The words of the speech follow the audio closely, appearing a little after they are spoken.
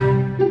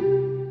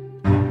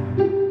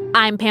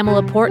I'm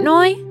Pamela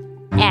Portnoy,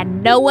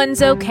 and no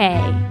one's okay.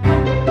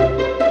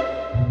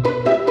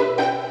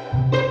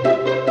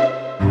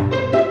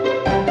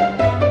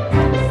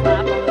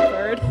 Slap on the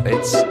third.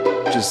 It's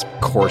just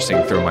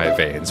coursing through my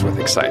veins with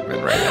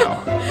excitement right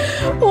now.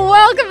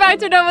 Welcome back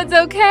to No One's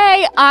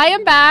Okay. I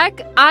am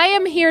back. I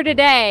am here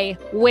today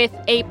with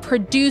a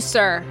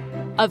producer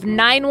of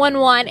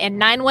 911 and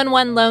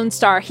 911 Lone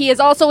Star. He is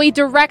also a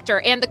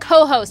director and the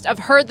co-host of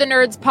Heard the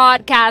Nerds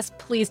podcast.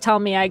 Please tell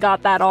me I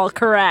got that all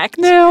correct.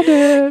 Nailed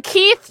it.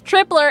 Keith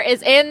Tripler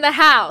is in the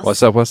house.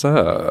 What's up? What's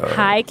up?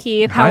 Hi,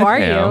 Keith. How are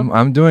Pam. you?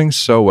 I'm doing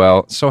so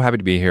well. So happy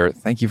to be here.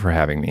 Thank you for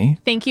having me.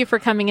 Thank you for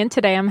coming in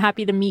today. I'm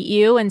happy to meet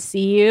you and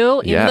see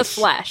you in the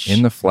flesh.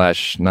 In the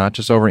flesh, not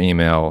just over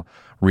email,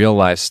 real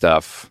life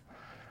stuff.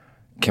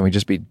 Can we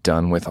just be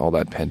done with all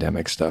that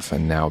pandemic stuff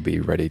and now be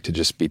ready to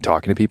just be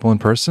talking to people in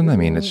person? I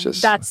mean, it's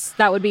just...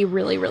 That would be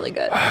really, really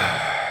good.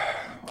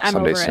 I'm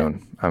Someday over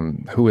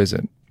soon. Who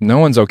isn't? No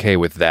one's okay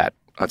with that.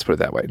 Let's put it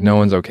that way. No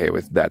one's okay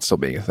with that still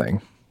being a thing.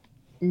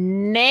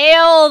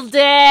 Nailed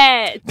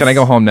it. Can I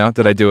go home now?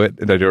 Did I do it?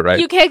 Did I do it right?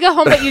 You can't go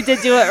home, but you did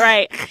do it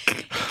right.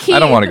 Keith, I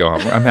don't want to go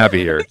home. I'm happy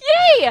here.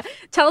 Yay!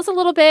 Tell us a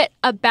little bit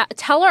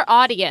tell our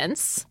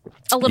audience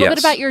a little bit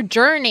about your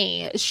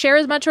journey. Share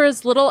as much or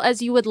as little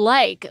as you would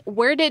like.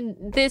 Where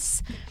did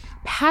this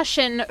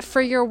passion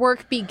for your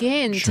work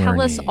begin? Tell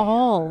us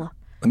all.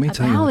 Let me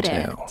tell you a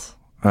tale.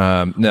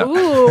 No.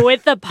 Ooh,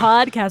 with the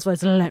podcast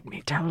was let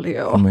me tell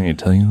you. Let me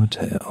tell you a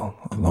tale.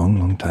 A long,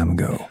 long time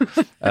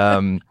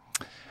ago.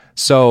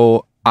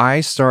 So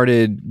I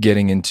started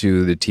getting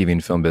into the TV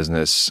and film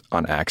business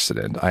on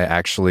accident. I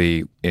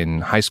actually, in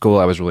high school,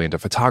 I was really into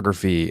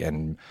photography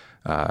and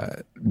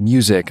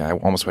music. I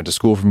almost went to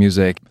school for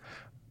music.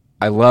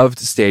 I loved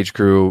stage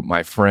crew.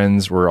 My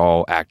friends were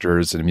all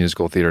actors and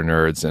musical theater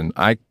nerds, and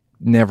I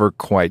never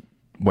quite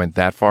went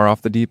that far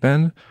off the deep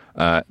end.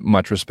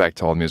 Much respect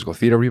to all the musical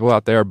theater people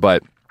out there,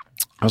 but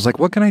I was like,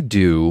 what can I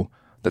do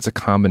that's a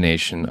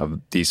combination of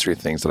these three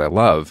things that I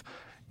love?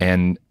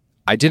 And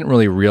I didn't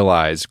really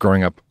realize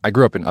growing up, I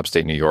grew up in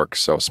upstate New York,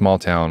 so small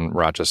town,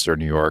 Rochester,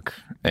 New York,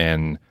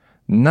 and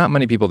not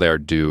many people there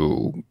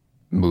do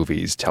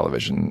movies,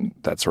 television,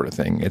 that sort of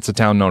thing. It's a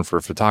town known for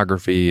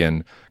photography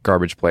and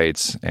garbage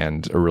plates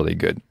and a really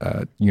good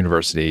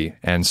university.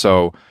 And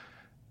so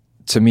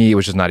to me, it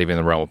was just not even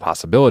in the realm of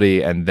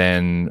possibility. And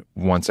then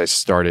once I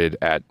started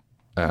at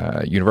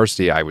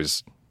university, I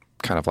was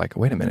kind of like,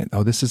 wait a minute.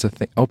 Oh, this is a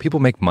thing. Oh,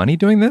 people make money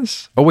doing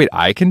this? Oh, wait,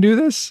 I can do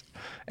this?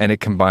 And it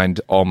combined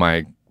all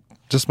my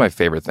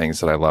favorite things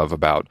that I love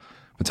about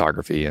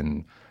photography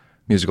and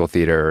musical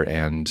theater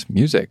and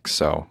music.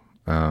 So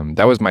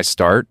that was my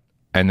start.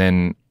 And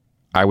then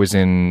I was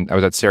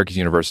at Syracuse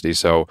University,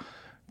 so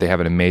they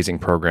have an amazing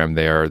program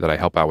there that I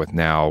help out with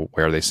now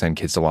where they send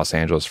kids to Los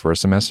Angeles for a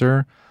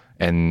semester.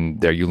 And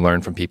there you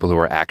learn from people who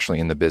are actually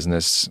in the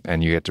business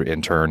and you get to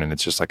intern, and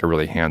it's just like a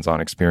really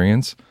hands-on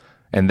experience.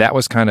 And that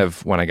was kind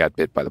of when I got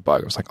bit by the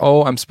bug. I was like,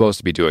 oh, I'm supposed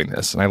to be doing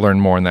this. And I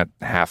learned more in that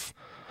half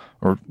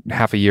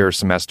a year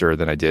semester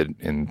than I did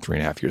in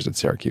 3.5 years at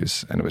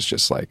Syracuse. And it was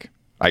just like,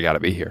 I got to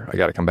be here. I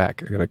got to come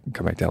back. I got to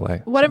come back to LA.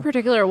 What in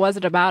particular was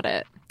it about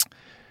it?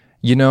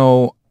 You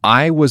know,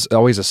 I was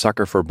always a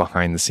sucker for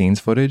behind the scenes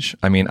footage.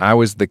 I mean, I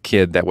was the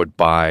kid that would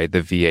buy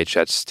the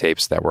VHS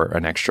tapes that were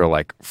an extra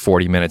like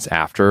 40 minutes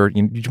after. Do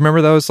you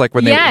remember those? Like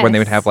when they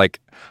would have like,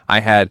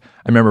 I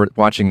remember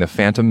watching The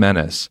Phantom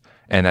Menace,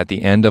 and at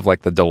the end of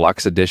like the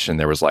deluxe edition,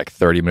 there was like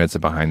 30 minutes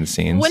of behind the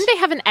scenes. Wouldn't they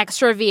have an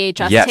extra VHS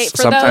tape for yes,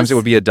 sometimes those? It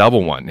would be a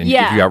double one, and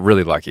if you got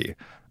really lucky.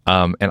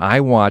 And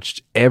I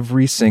watched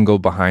every single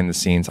behind the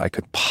scenes I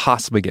could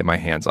possibly get my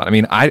hands on. I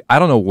mean, I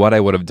don't know what I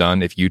would have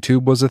done if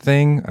YouTube was a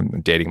thing.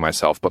 I'm dating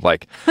myself, but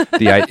like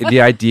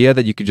the idea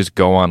that you could just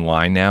go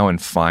online now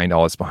and find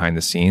all this behind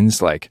the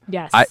scenes, like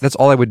that's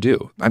all I would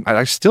do.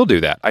 I still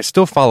do that. I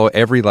still follow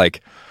every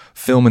like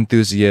film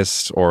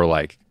enthusiast or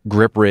like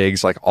grip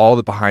rigs, like all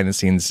the behind the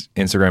scenes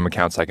Instagram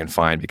accounts I can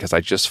find, because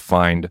I just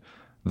find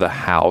the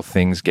how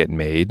things get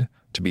made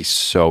to be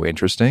so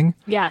interesting.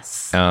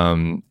 Yes.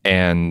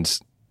 And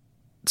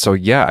so,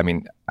 yeah, I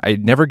mean, it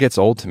never gets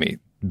old to me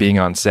being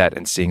on set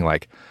and seeing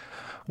like,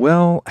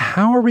 well,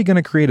 how are we going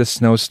to create a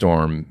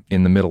snowstorm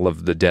in the middle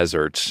of the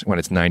desert when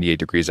it's 98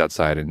 degrees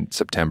outside in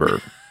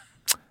September?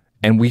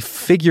 And we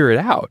figure it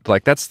out.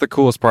 Like, that's the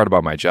coolest part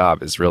about my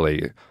job, is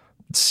really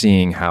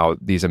seeing how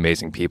these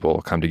amazing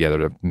people come together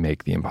to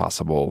make the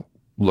impossible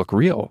look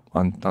real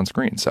on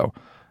screen. So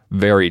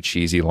very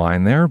cheesy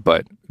line there,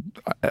 but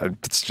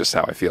it's just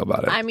how I feel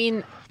about it. I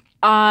mean,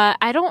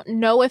 I don't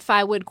know if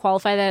I would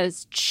qualify that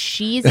as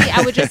cheesy.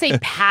 I would just say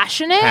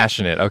passionate.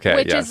 Passionate, okay.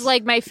 Which is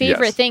like my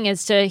favorite thing,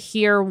 is to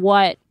hear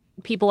what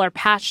people are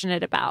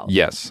passionate about.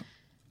 Yes.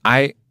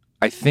 I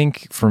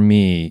think for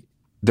me,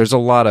 there's a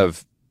lot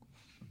of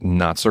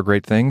not so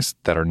great things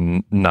that are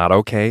not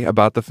okay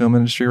about the film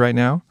industry right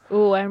now.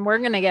 Ooh, and we're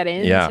going to get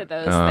into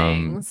those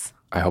things.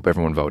 I hope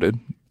everyone voted.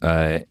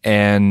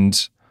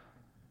 And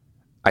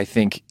I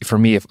think for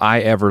me, if I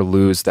ever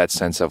lose that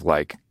sense of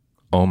like,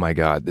 oh my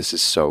God, this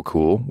is so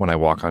cool when I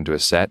walk onto a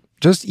set.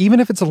 Just even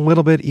if it's a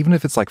little bit, even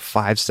if it's like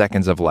 5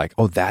 seconds of like,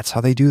 oh, that's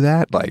how they do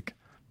that. Like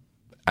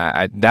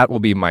that will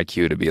be my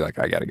cue to be like,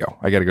 I got to go.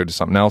 I got to go do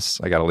something else.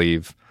 I got to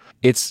leave.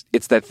 It's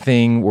that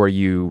thing where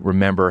you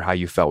remember how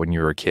you felt when you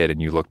were a kid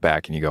and you look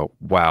back and you go,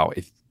 wow,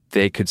 if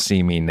they could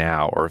see me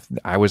now, or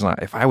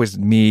if I was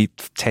me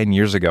 10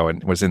 years ago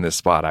and was in this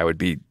spot, I would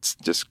be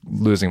just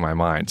losing my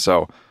mind.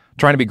 So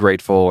trying to be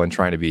grateful and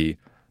trying to be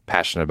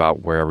passionate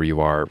about wherever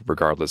you are,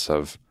 regardless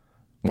of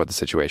what the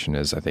situation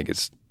is. I think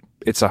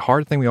it's a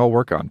hard thing we all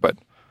work on, but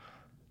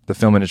the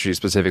film industry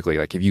specifically,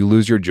 like if you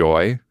lose your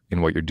joy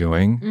in what you're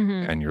doing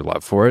and your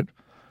love for it,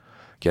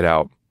 get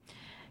out.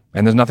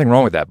 And there's nothing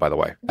wrong with that, by the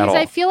way, at because all.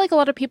 I feel like a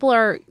lot of people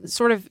are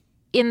sort of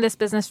in this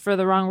business for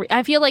the wrong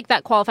I feel like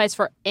that qualifies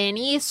for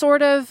any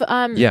sort of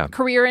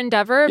career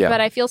endeavor,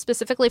 but I feel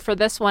specifically for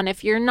this one,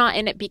 if you're not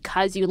in it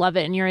because you love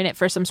it and you're in it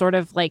for some sort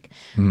of like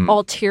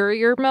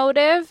ulterior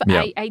motive,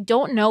 I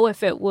don't know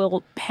if it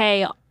will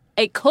pay.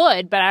 It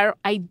could, but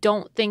I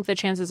don't think the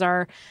chances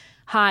are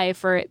high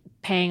for it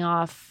paying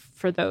off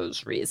for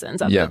those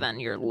reasons other than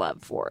your love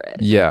for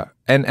it. Yeah.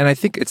 And I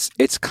think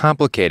it's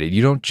complicated.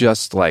 You don't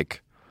just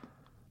like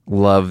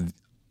love.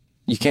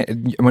 You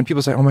can't, when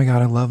people say, oh my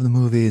God, I love the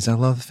movies, I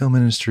love the film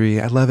industry,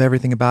 I love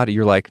everything about it,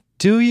 you're like,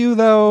 do you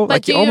though? But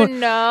like, do you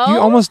know? You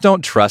almost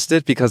don't trust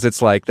it because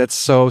it's like, that's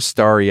so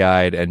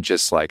starry-eyed and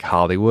just like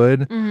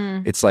Hollywood.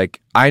 It's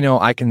like, I know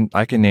I can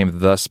name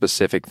the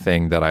specific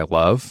thing that I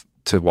love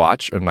to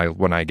watch and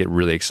when I get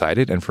really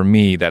excited. And for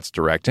me, that's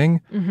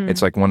directing.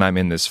 It's like when I'm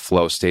in this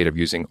flow state of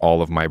using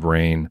all of my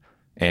brain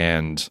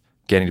and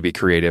getting to be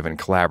creative and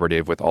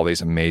collaborative with all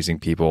these amazing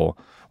people,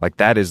 like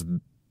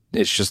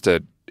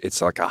it's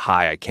like a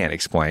high I can't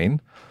explain.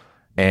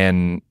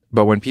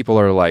 But when people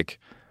are like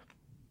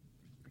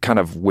kind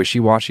of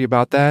wishy-washy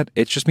about that,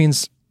 it just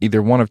means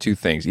either one of two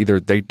things. Either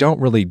they don't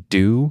really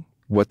do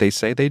what they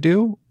say they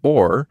do,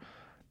 or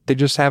they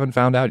just haven't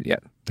found out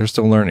yet. They're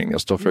still learning. They're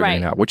still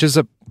figuring it out, which is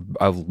a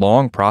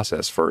long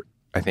process for,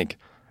 I think,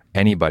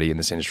 anybody in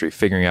this industry,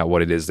 figuring out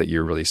what it is that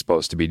you're really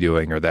supposed to be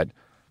doing or that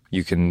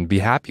you can be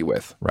happy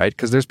with, right?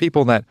 Because there's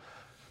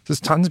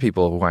tons of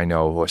people who I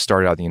know who have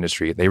started out in the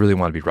industry. They really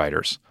want to be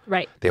writers.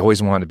 Right. They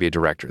always want to be a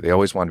director. They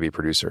always want to be a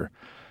producer.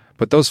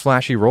 But those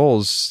flashy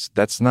roles,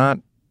 that's not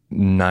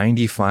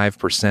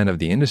 95% of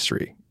the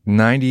industry.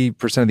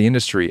 90% of the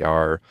industry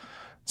are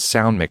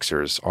sound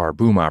mixers, are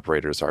boom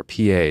operators, are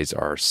PAs,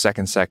 are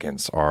second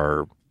seconds,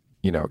 are,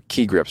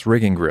 key grips,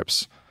 rigging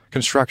grips,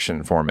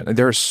 construction foreman.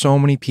 There are so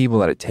many people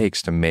that it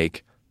takes to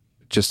make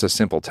just a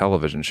simple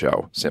television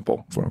show,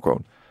 simple, quote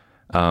unquote.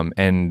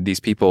 And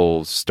these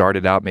people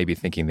started out maybe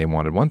thinking they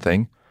wanted one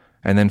thing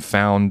and then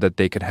found that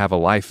they could have a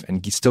life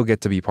and still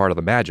get to be part of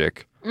the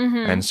magic.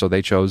 And so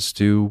they chose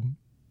to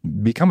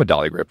become a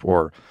dolly grip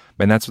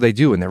and that's what they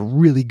do. And they're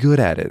really good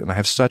at it. And I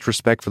have such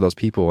respect for those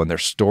people and their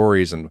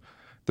stories and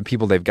the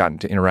people they've gotten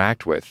to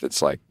interact with.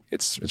 It's like,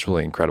 it's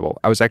really incredible.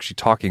 I was actually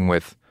talking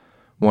with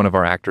one of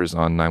our actors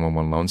on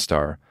 911 Lone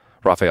Star,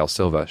 Rafael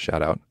Silva,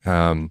 shout out,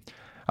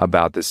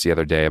 about this the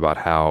other day, about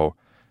how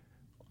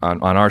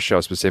on our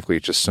show specifically,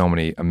 it's just so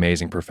many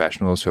amazing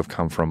professionals who have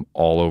come from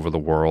all over the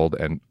world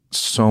and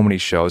so many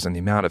shows and the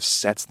amount of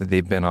sets that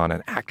they've been on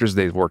and actors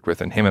they've worked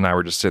with. And him and I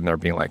were just sitting there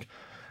being like,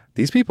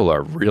 these people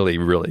are really,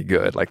 really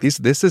good. Like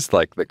this is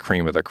like the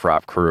cream of the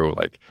crop crew.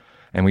 Like,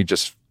 and we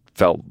just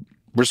felt,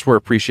 we're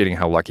appreciating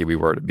how lucky we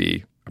were to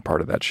be a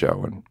part of that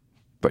show.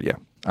 But yeah,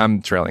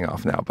 I'm trailing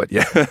off now, but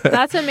yeah.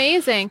 That's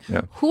amazing.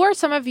 Yeah. Who are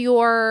some of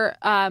your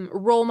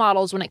role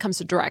models when it comes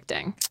to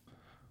directing?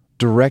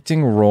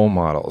 Directing role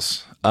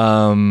models.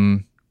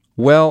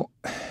 Well,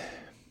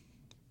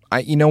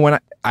 when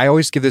I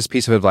always give this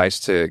piece of advice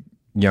to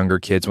younger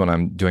kids when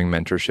I'm doing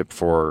mentorship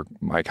for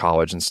my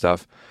college and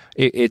stuff.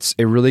 It's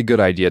a really good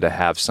idea to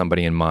have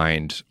somebody in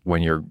mind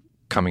when you're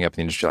coming up in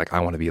the industry. Like, I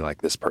want to be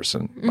like this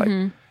person.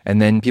 Like,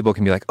 and then people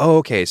can be like, oh,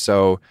 okay,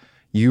 so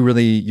you're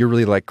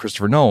really like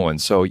Christopher Nolan.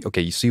 So,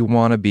 okay, so you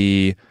want to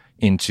be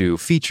into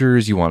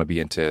features, you want to be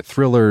into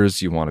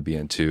thrillers, you want to be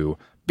into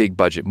big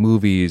budget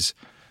movies,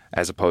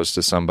 as opposed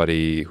to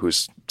somebody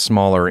who's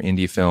smaller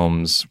indie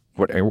films.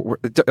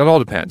 It all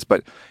depends,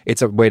 but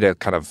it's a way to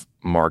kind of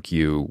mark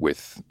you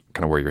with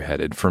kind of where you're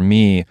headed. For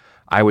me,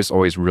 I was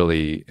always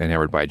really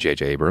enamored by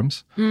J.J.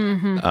 Abrams.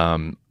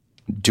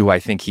 Do I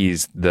think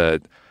he's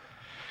the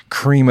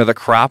cream of the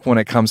crop when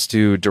it comes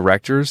to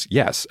directors?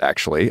 Yes,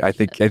 actually. I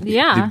think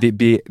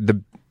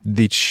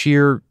the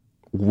sheer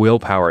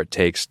willpower it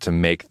takes to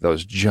make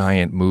those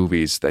giant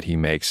movies that he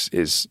makes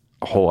is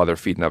a whole other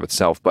feat in of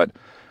itself. But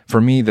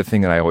for me, the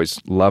thing that I always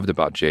loved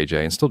about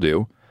JJ and still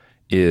do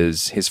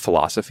is his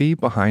philosophy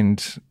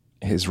behind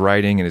his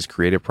writing and his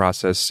creative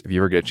process. If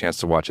you ever get a chance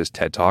to watch his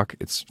TED Talk,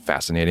 it's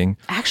fascinating.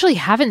 I actually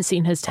haven't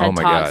seen his TED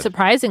Talk, God.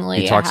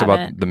 Surprisingly. He talks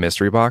about the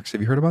mystery box. Have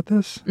you heard about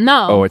this?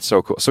 No. Oh, it's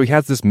so cool. So he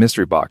has this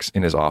mystery box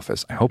in his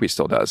office. I hope he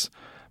still does.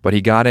 But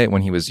he got it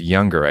when he was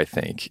younger, I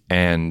think.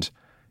 And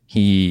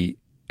he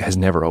has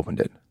never opened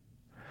it.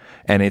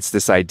 And it's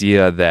this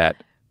idea that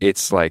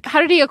it's like,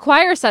 How did he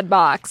acquire said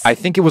box? I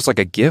think it was like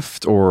a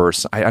gift, or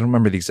I don't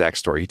remember the exact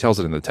story. He tells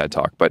it in the TED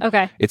Talk, but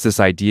Okay. it's this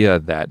idea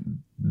that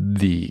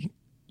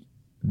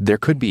there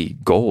could be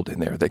gold in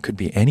there. There could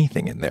be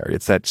anything in there.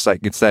 It's that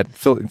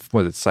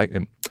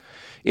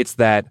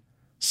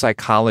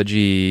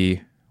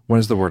psychology. What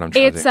is the word I'm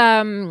trying to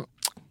think?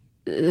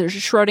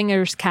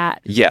 Schrodinger's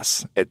cat.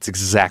 Yes, it's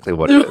exactly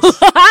what it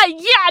is.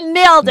 Yeah,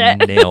 nailed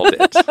it. Nailed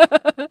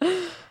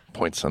it.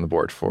 Points on the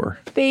board for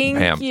Thank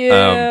Pam. you.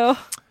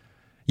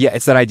 Yeah,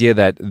 it's that idea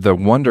that the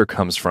wonder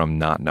comes from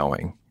not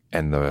knowing,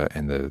 and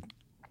the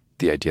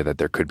idea that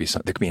there could be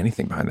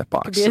anything behind that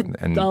box, and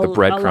the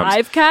breadcrumbs. A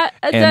live cat,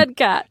 a dead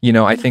cat.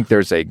 I think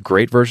there's a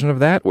great version of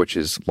that which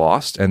is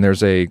lost, and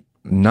there's a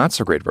not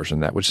so great version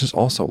of that which is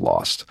also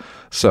lost.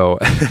 So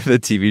the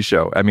TV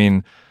show. I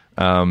mean,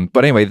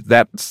 but anyway,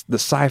 that's the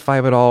sci-fi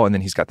of it all, and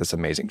then he's got this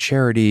amazing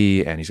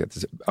charity, and he's got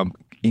this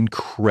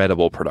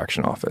incredible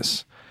production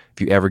office. If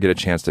you ever get a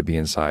chance to be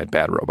inside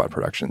Bad Robot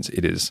Productions,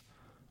 it is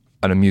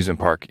an amusement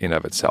park in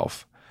of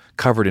itself,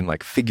 covered in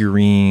like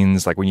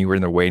figurines. Like when you were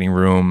in the waiting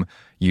room,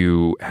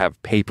 you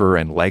have paper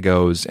and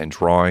Legos and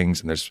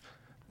drawings, and there's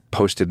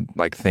posted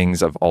like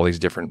things of all these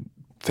different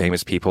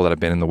famous people that have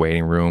been in the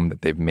waiting room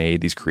that they've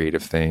made these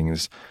creative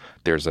things.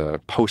 There's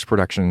a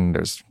post-production,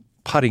 there's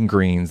putting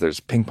greens, there's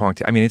ping pong.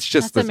 I mean, it's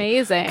just That's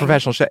amazing.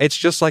 Professional chef. It's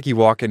just like you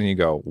walk in and you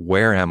go,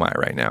 where am I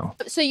right now?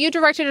 So you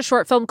directed a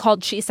short film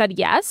called She Said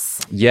Yes.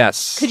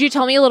 Yes. Could you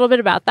tell me a little bit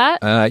about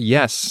that?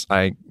 Yes,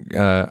 I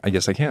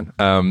guess I can.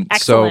 So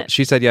Excellent.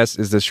 She Said Yes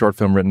is this short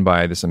film written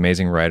by this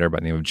amazing writer by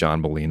the name of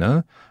John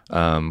Bellina,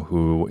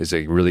 who is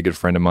a really good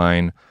friend of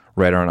mine,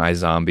 writer on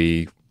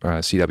iZombie,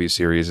 CW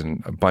series,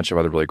 and a bunch of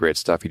other really great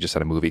stuff. He just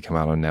had a movie come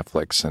out on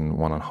Netflix and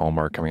one on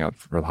Hallmark coming out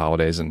for the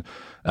holidays. And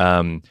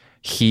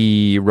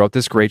he wrote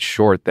this great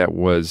short that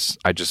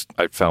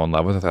I fell in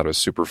love with. I thought it was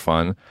super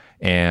fun.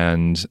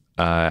 And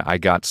I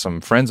got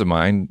some friends of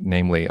mine,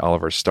 namely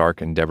Oliver Stark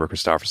and Deborah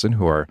Christopherson,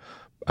 who are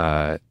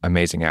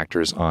amazing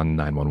actors on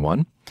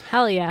 911.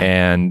 Hell yeah.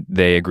 And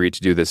they agreed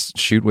to do this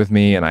shoot with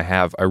me. And I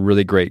have a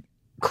really great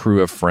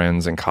crew of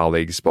friends and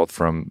colleagues, both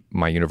from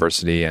my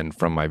university and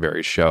from my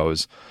various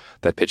shows,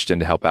 that pitched in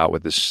to help out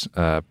with this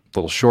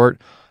little short.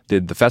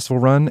 Did the festival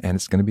run, and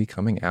it's going to be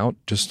coming out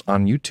just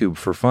on YouTube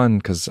for fun,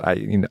 because I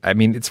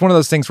mean, it's one of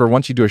those things where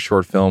once you do a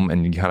short film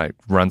and you kind of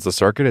runs the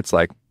circuit, it's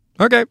like,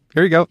 okay,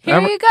 here you go.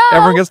 You go.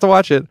 Everyone gets to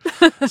watch it.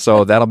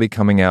 So that'll be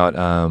coming out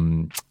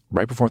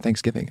right before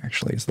Thanksgiving,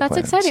 actually. Is the That's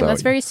plan. exciting. So,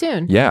 That's very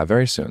soon. Yeah,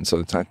 very soon.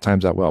 So the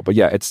time's out well. But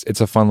yeah,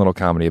 it's a fun little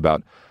comedy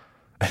about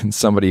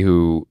somebody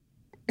who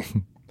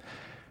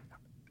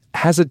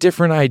has a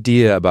different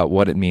idea about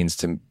what it means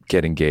to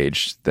get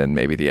engaged than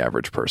maybe the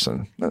average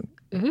person.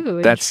 Ooh,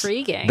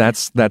 intriguing.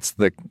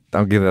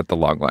 I'll give that the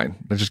log line.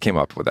 I just came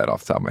up with that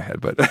off the top of my head,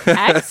 but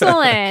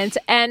Excellent.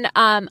 And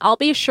I'll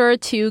be sure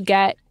to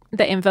get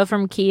the info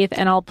from Keith,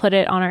 and I'll put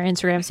it on our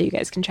Instagram so you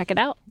guys can check it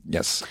out.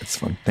 Yes, it's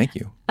fun. Thank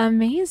you.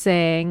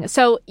 Amazing.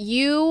 So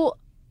you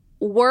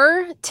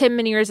were Tim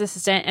Minear's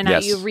assistant, and now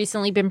Yes. you've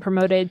recently been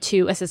promoted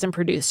to assistant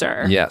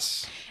producer.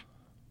 Yes.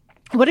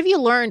 What have you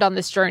learned on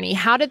this journey?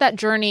 How did that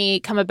journey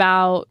come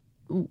about?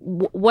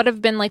 What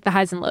have been like the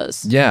highs and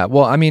lows? Yeah.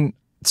 Well, I mean,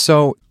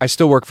 so I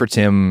still work for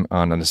Tim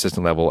on an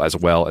assistant level as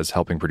well as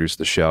helping produce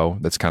the show.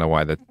 That's kind of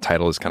why the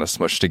title is kind of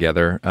smushed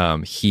together.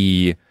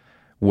 He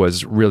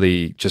was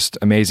really just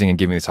amazing in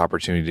giving me this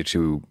opportunity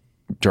to,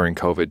 during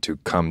COVID, to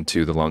come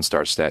to the Lone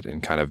Star set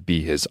and kind of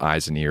be his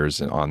eyes and ears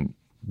and on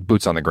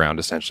boots on the ground,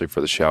 essentially, for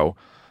the show.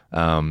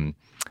 So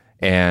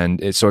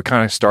it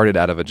kind of started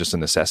out of just a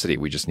necessity.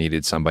 We just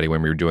needed somebody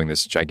when we were doing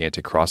this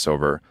gigantic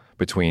crossover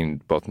between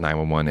both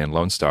 911 and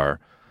Lone Star,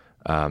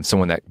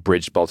 someone that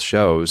bridged both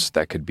shows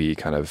that could be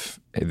kind of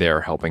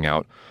there helping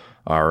out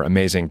our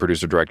amazing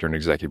producer, director, and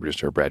executive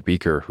producer, Brad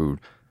Beaker, who,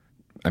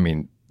 I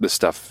mean, the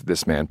stuff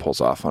this man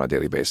pulls off on a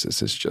daily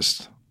basis is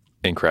just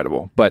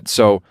incredible. But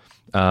so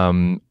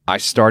I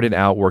started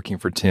out working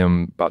for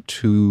Tim about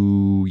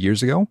 2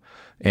 years ago,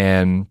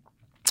 and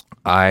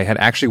I had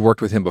actually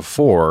worked with him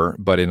before,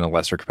 but in a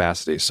lesser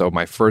capacity. So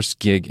my first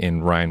gig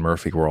in Ryan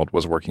Murphy world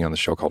was working on the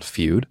show called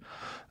Feud,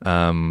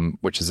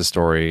 which is the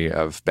story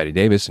of Bette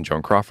Davis and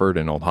Joan Crawford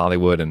and Old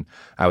Hollywood. And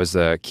I was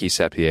the key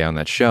set PA on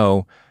that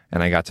show,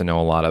 and I got to know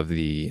a lot of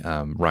the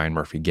Ryan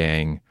Murphy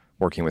gang,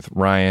 working with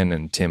Ryan,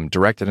 and Tim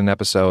directed an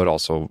episode,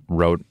 also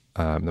wrote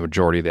the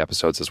majority of the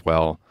episodes as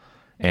well.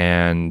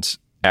 And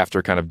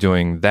after kind of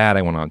doing that,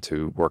 I went on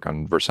to work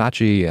on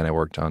Versace, and I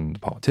worked on The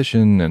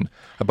Politician and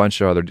a bunch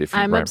of other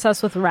different... I'm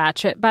obsessed with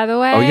Ratchet, by the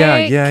way. Oh,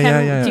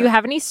 yeah. Do you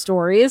have any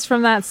stories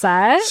from that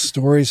set?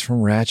 Stories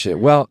from Ratchet.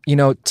 Well,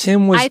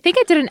 Tim was... I think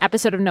I did an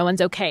episode of No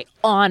One's Okay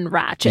on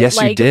Ratchet. Yes,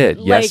 you did.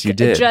 Yes, you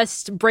did.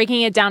 Just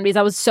breaking it down because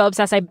I was so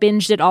obsessed. I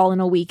binged it all in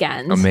a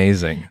weekend.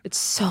 Amazing. It's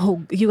so...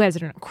 You guys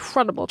did an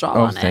incredible job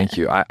Oh, on it. thank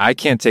you. I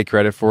can't take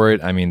credit for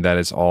it. I mean, that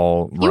is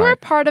all Ryan. You were a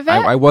part of it?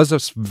 I was a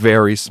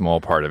very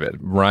small part of it.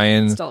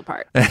 Ryan... Still a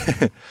part.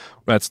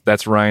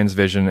 That's Ryan's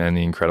vision and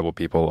the incredible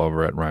people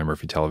over at Ryan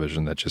Murphy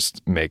Television that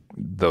just make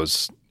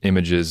those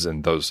images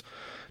and those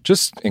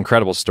just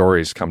incredible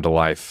stories come to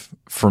life.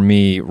 For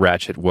me,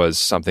 Ratchet was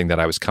something that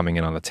I was coming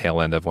in on the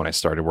tail end of when I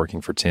started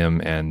working for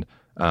Tim. And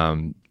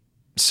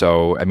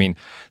so, I mean,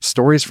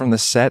 stories from the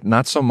set,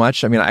 not so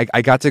much. I mean,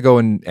 I got to go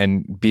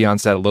and be on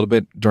set a little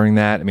bit during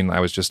that. I mean, I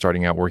was just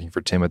starting out working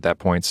for Tim at that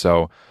point.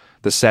 So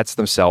the sets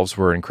themselves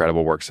were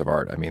incredible works of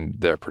art. I mean,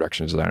 the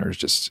production designer is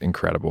just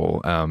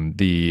incredible.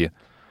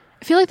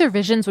 I feel like their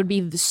visions would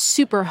be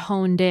super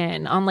honed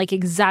in on like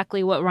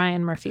exactly what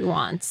Ryan Murphy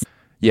wants.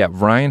 Yeah,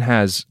 Ryan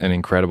has an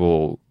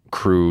incredible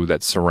crew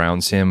that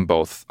surrounds him,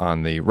 both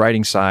on the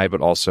writing side, but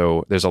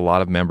also there's a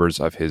lot of members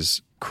of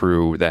his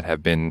crew that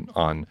have been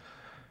on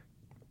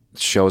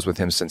shows with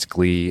him since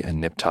Glee and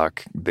Nip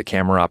Tuck. The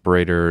camera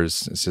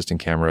operators,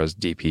 assistant cameras,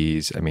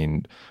 DPs, I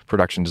mean,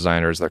 production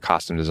designers, the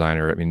costume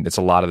designer. I mean, it's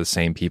a lot of the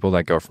same people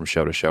that go from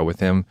show to show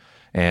with him.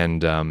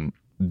 And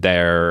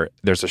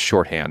there's a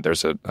shorthand.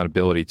 There's an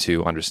ability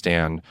to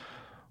understand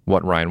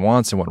what Ryan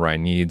wants and what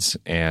Ryan needs,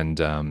 and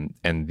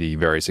the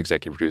various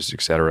executive producers,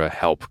 et cetera,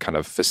 help kind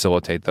of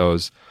facilitate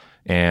those.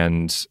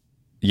 And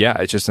yeah,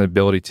 it's just an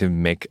ability to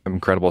make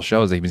incredible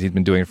shows. He's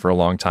been doing it for a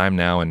long time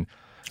now, and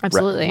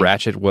absolutely,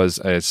 Ratchet was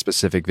a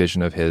specific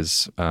vision of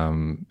his,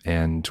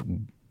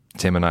 and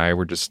Tim and I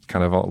were just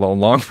kind of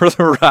along for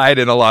the ride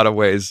in a lot of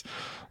ways.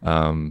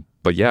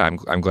 But yeah,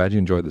 I'm glad you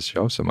enjoyed this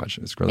show so much.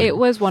 It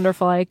was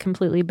wonderful. I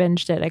completely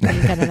binged it. I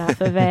couldn't get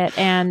enough of it.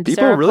 And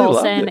People Sarah really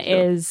Paulson loved it,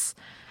 yeah. is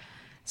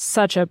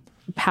such a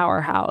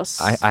powerhouse.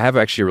 I have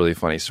actually a really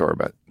funny story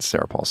about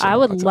Sarah Paulson. I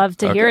would love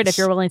to hear it if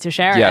you're willing to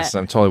share it. Yes,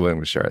 I'm totally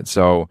willing to share it.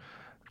 So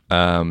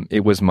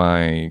it was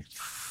my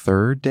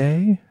third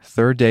day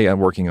I'm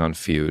working on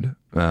Feud.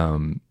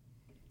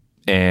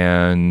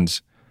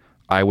 And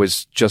I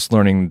was just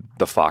learning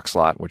the Fox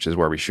lot, which is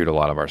where we shoot a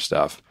lot of our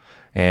stuff.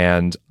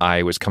 And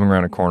I was coming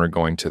around a corner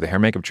going to the hair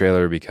makeup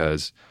trailer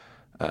because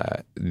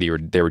they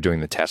were doing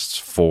the tests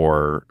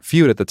for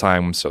Feud at the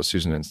time. So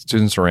Susan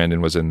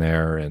Sarandon was in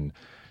there, and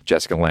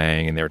Jessica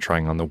Lange, and they were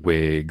trying on the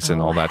wigs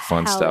and all that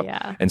fun stuff.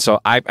 Yeah. And so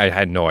I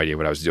had no idea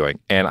what I was doing.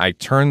 And I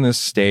turned this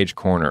stage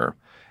corner,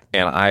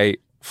 and I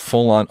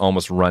full on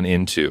almost run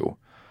into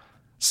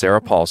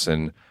Sarah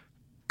Paulson,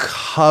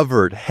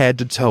 covered head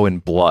to toe in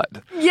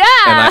blood. Yeah.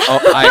 And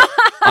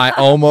I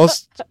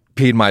almost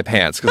peed my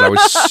pants because I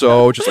was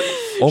so just like,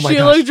 oh my gosh.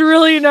 She looked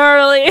really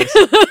gnarly.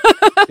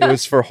 It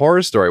was for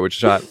Horror Story, which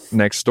shot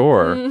next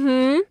door.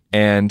 Mm-hmm.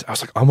 And I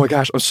was like, oh my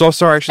gosh, I'm so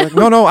sorry. She's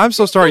like, no, I'm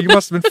so sorry. You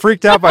must have been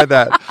freaked out by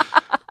that.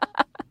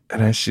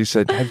 And she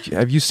said,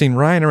 have you seen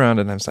Ryan around?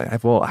 And I was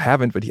like, well, I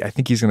haven't, but I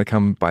think he's going to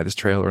come by this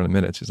trailer in a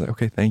minute. She's like,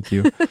 okay, thank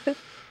you.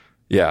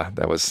 Yeah,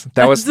 that was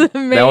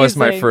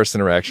my first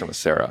interaction with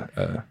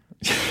Sarah.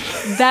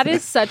 That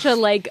is such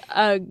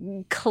a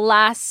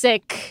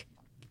classic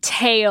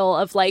tale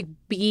of like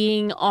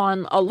being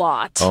on a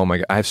lot. Oh my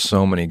God, I have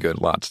so many good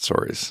lot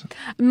stories.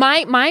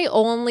 My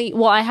only,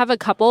 well, I have a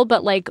couple,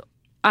 but like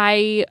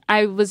I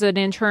was an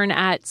intern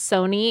at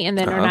Sony in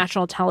the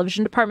international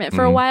television department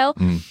for a while.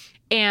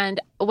 And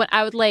when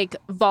I would like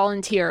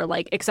volunteer,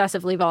 like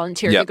excessively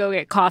volunteer to go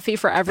get coffee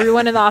for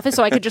everyone in the office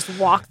so I could just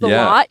walk the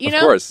lot, you know?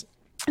 Of course.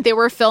 They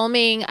were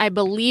filming, I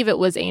believe it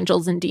was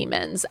Angels and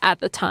Demons at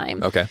the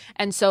time. Okay.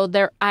 And so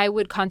I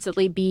would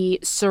constantly be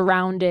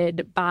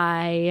surrounded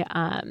by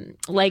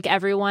like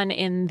everyone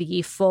in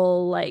the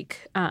full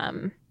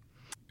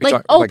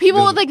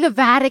people with like the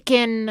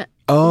Vatican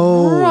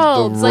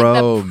robes, the like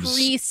robes. the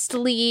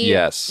priestly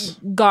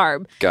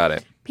garb. Got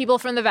it. People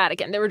from the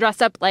Vatican. They were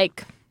dressed up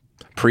like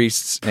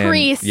priests and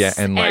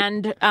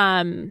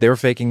they were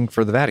faking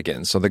for the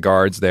Vatican, so the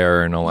guards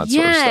there and all that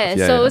sort of stuff.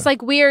 So it was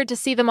like weird to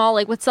see them all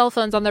like with cell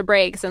phones on their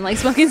breaks and like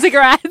smoking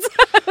cigarettes.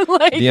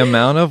 Like, the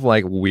amount of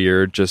like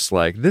weird, just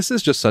like this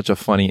is just such a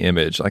funny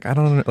image. Like I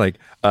don't like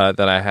that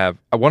I have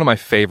one of my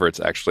favorites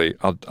actually.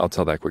 I'll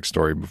tell that quick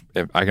story.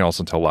 I can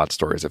also tell lot of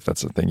stories if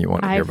that's the thing you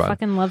want to hear about. I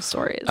fucking love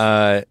stories.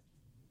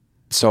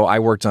 So I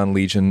worked on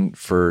Legion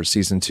for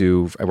season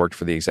 2. I worked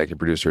for the executive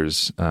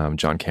producers,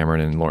 John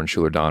Cameron and Lauren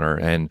Schuler Donner,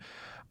 and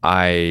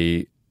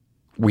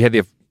we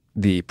had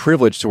the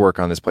privilege to work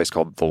on this place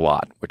called The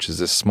Lot, which is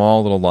this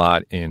small little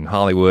lot in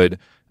Hollywood.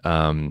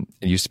 It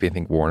used to be, I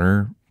think,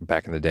 Warner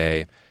back in the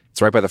day.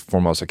 It's right by the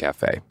Formosa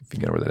Cafe, if you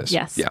know where that is.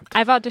 Yes. Yeah.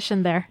 I've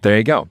auditioned there. There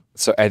you go.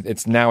 So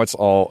it's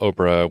all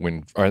Oprah.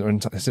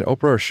 Is it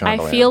Oprah or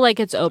Shondaland? I feel like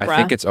it's Oprah. I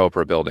think it's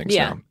Oprah buildings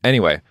now.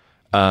 Anyway,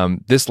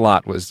 this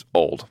lot was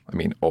old. I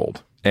mean,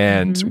 old.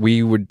 And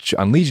we would,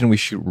 on Legion, we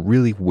shoot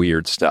really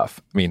weird stuff.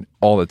 I mean,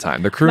 all the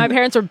time. The crew. My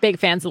parents were big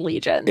fans of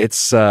Legion.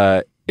 It's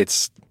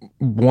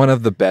one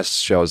of the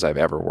best shows I've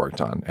ever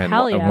worked on. And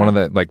Hell yeah. one of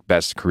the like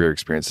best career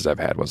experiences I've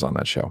had was on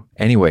that show.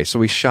 Anyway, so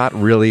we shot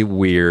really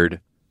weird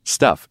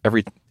stuff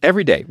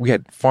every day. We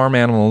had farm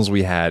animals.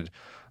 We had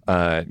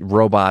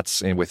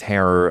robots and with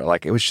hair.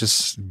 Like it was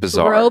just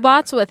bizarre.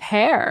 Robots with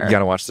hair. You got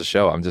to watch the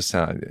show. I'm just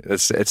telling you.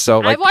 It's so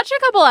like I've watched a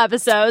couple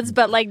episodes,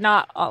 but like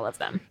not all of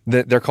them.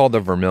 they're called the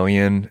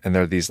Vermilion, and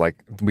they're these like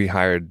we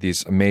hired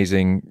these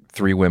amazing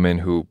 3 women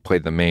who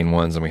played the main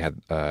ones, and we had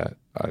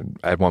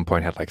at one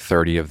point had like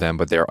 30 of them,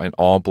 but they're in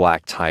all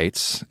black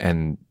tights,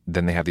 and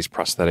then they have these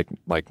prosthetic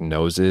like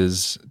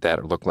noses that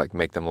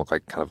make them look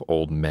like kind of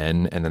old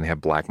men, and then they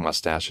have black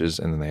mustaches,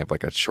 and then they have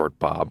like a short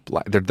bob.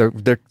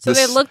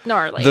 They look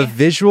gnarly. The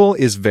visual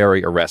is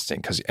very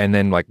arresting and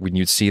then like when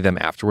you see them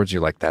afterwards,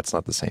 you're like, that's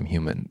not the same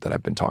human that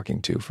I've been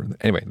talking to for.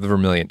 Anyway, the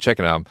Vermilion. Check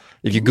it out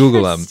if you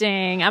Google them.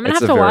 Interesting. I'm gonna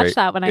have to watch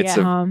that when I get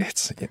home.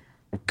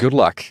 Good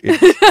luck.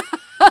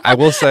 I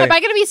will say. Am I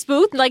going to be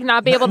spooked, like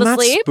not be able to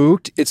sleep?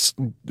 Not spooked.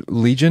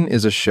 Legion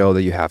is a show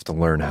that you have to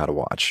learn how to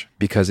watch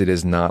because it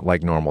is not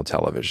like normal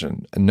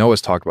television. And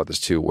Noah's talked about this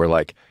too, where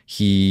like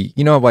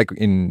like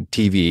in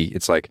TV,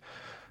 it's like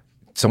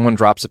someone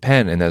drops a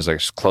pen and there's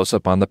like close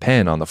up on the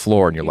pen on the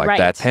floor, and you're like,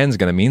 that pen's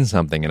going to mean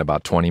something in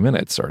about 20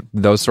 minutes or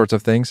those sorts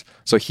of things.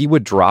 So he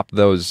would drop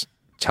those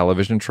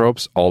television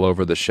tropes all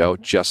over the show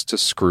just to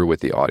screw with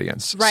the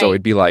audience. Right. So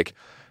it'd be like,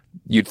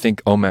 you'd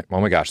think, oh my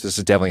gosh, this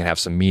is definitely gonna have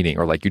some meaning,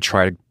 or like you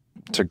try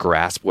to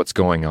grasp what's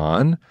going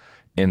on,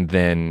 and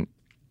then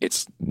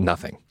it's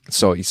nothing.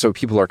 So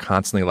people are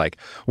constantly like,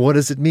 what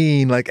does it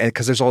mean? Like,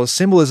 because there's all the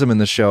symbolism in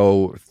the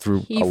show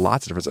through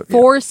lots of different stuff.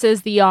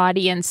 Forces the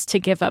audience to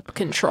give up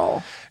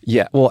control.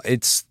 Yeah, well,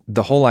 it's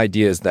the whole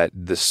idea is that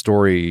the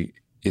story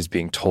is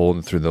being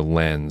told through the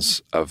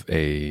lens of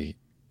a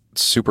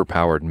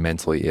superpowered,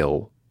 mentally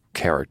ill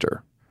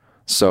character.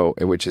 So,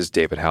 which is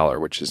David Haller,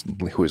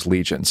 who is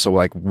Legion. So,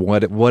 like,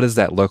 what does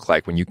that look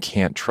like when you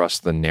can't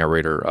trust the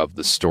narrator of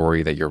the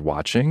story that you're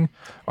watching,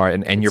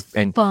 you're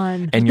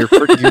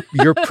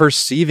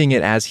perceiving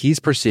it as he's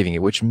perceiving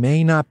it, which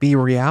may not be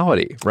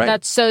reality, right?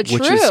 That's so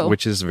true.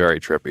 Which is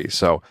very trippy.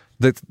 So,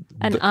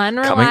 an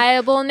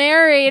unreliable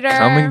narrator.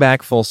 Coming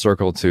back full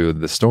circle to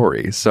the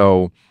story.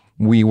 So,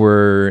 we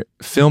were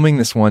filming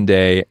this one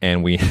day,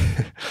 and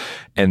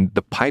and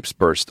the pipes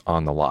burst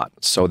on the lot.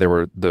 So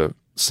the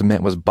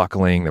cement was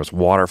buckling, there was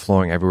water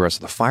flowing everywhere,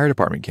 so the fire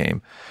department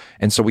came.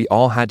 And so we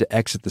all had to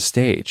exit the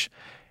stage.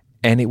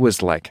 And it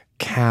was like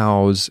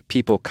cows,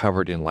 people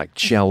covered in like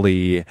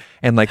jelly,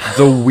 and like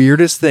the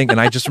weirdest thing. And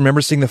I just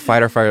remember seeing the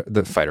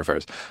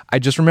firefighters. I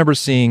just remember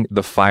seeing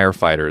the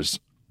firefighters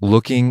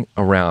looking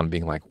around,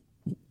 being like,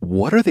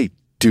 what are they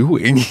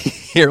doing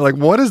here? Like,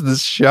 what is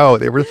this show?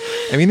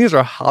 These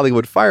are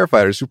Hollywood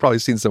firefighters who've probably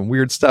seen some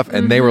weird stuff.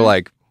 And they were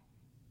like,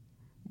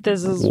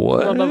 this is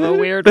one of the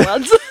weird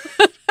ones.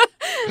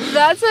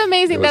 That's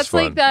amazing. That's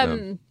fun.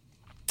 Like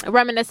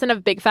reminiscent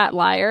of Big Fat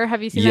Liar.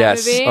 Have you seen that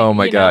movie? Oh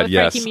my God, with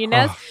yes. Frankie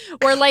Muniz,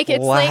 where like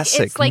it's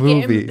like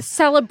a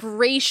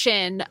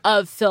celebration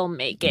of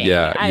filmmaking.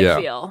 I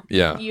feel.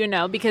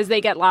 Yeah. Because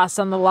they get lost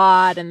on the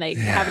lot and they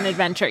have an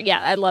adventure.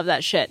 Yeah, I love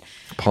that shit.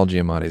 Paul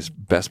Giamatti's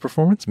best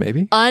performance,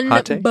 maybe.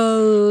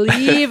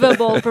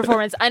 Unbelievable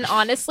performance. And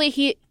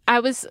honestly, I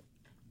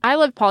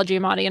love Paul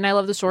Giamatti, and I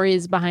love the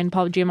stories behind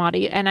Paul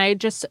Giamatti. And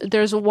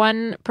there's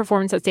one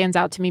performance that stands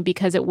out to me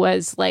because it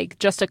was like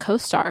just a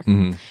co-star.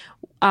 Mm-hmm.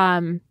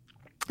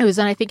 It was,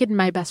 I think, in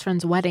My Best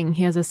Friend's Wedding.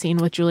 He has a scene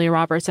with Julia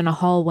Roberts in a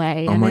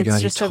hallway. Oh my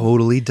God, he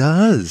totally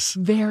does.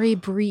 Very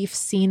brief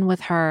scene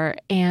with her.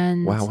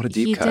 And wow, what a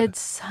deep cut. He did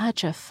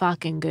such a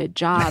fucking good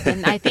job.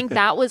 And I think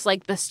that was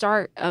like the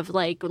start of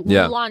like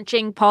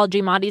launching Paul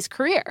Giamatti's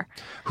career.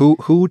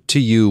 Who to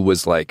you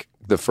was like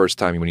the first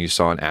time when you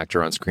saw an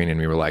actor on screen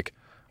and you were like,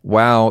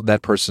 wow,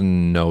 that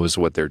person knows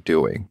what they're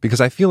doing?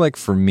 Because I feel like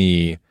for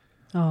me,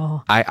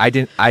 I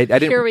didn't.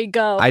 Here we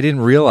go. I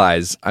didn't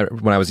realize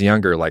when I was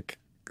younger, like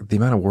the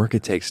amount of work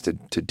it takes to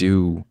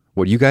do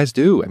what you guys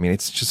do. I mean,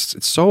 it's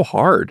so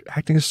hard.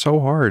 Acting is so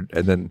hard,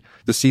 and then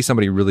to see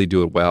somebody really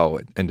do it well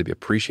and to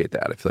appreciate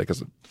that, I feel like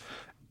is a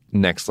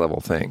next level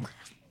thing.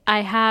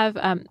 I have.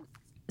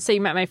 So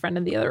you met my friend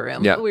in the other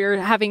room. Yeah. We were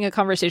having a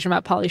conversation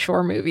about Pauly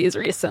Shore movies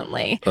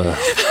recently.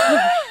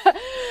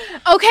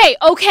 Okay.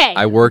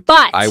 I worked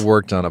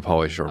on a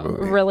Pauly Shore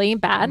movie. Really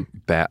bad?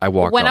 Bad. I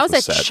walked when off I was the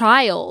a set.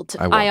 child,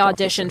 I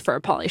auditioned for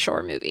a Pauly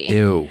Shore movie.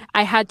 Ew.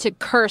 I had to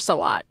curse a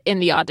lot in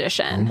the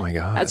audition. Oh my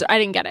God. I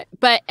didn't get it.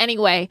 But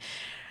anyway,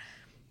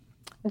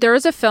 there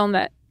was a film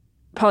that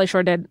Pauly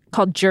Shore did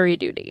called Jury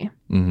Duty.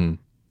 Mm-hmm.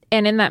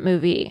 And in that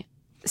movie,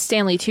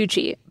 Stanley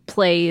Tucci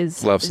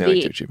plays Love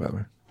Stanley Tucci, by the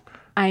way.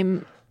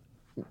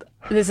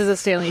 This is a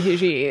Stanley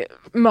Tucci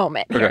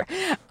moment here.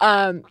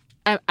 Okay.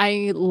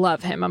 I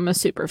love him. I'm a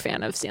super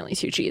fan of Stanley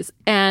Tucci's.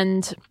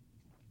 And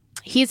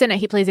he's in it.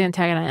 He plays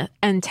the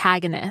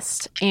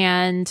antagonist.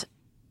 And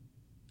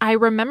I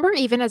remember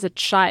even as a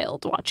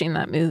child watching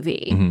that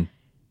movie, mm-hmm.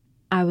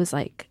 I was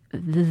like,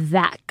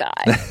 that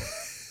guy.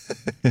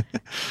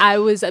 I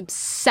was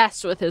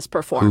obsessed with his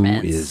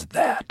performance. Who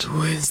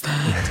is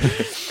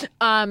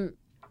that?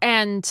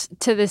 And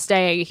to this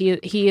day,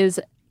 he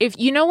is... If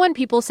you know when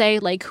people say,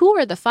 like, who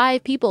are the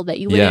 5 people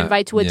that you would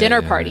invite to a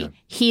dinner party?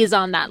 He is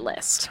on that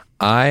list.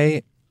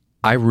 I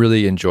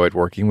really enjoyed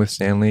working with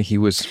Stanley. He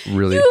was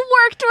really... You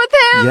worked with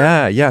him?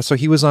 Yeah. So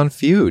he was on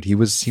Feud. He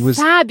was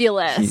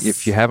fabulous.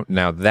 If you haven't...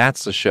 Now,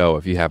 that's a show,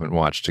 if you haven't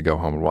watched, to go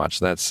home and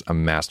watch. That's a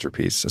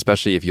masterpiece,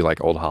 especially if you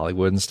like old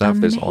Hollywood and stuff.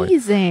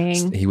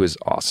 Amazing. He was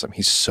awesome.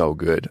 He's so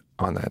good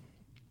on that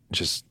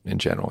just in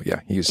general.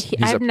 Yeah, he's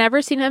I've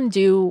never seen him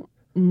do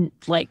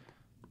like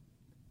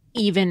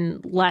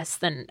even less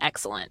than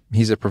excellent.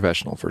 He's a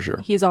professional for sure.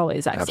 He's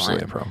always excellent.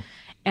 Absolutely a pro.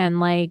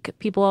 And like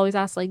people always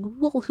ask like,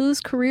 well,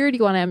 whose career do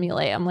you want to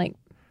emulate? I'm like,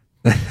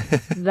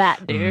 that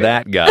dude.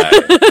 That guy.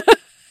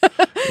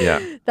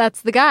 Yeah.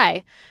 That's the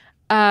guy.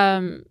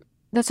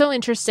 That's so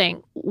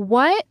interesting.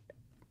 What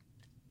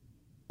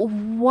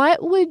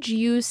would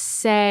you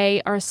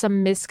say are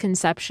some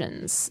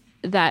misconceptions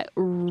that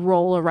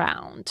roll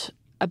around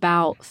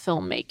about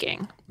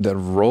filmmaking? That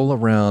roll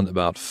around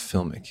about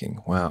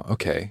filmmaking. Wow.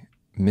 Okay.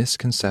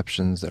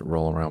 Misconceptions that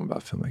roll around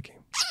about filmmaking.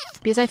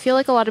 Because I feel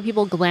like a lot of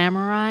people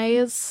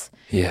glamorize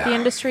the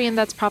industry, and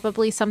that's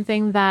probably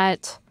something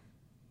that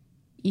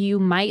you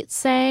might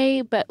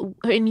say, but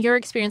in your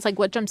experience, like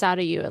what jumps out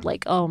at you?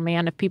 Like, oh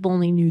man, if people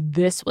only knew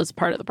this was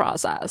part of the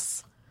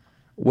process.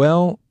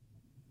 Well,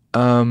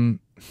 there's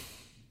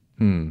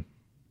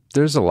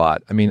a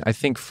lot. I mean, I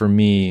think for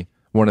me,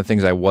 one of the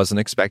things I wasn't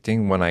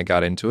expecting when I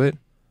got into it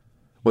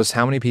was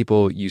how many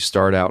people you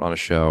start out on a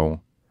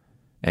show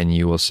and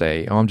you will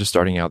say, oh, I'm just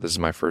starting out. This is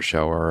my first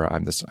show, or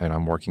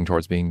I'm working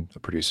towards being a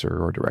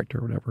producer or director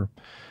or whatever.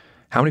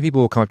 How many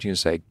people will come up to you and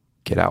say,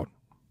 get out.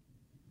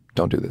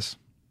 Don't do this.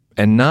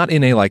 And not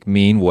in a like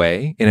mean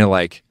way, in a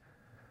like,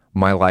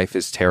 my life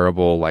is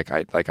terrible. Like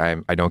I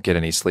don't get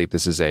any sleep.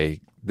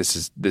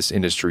 This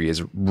industry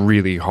is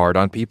really hard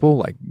on people.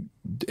 Like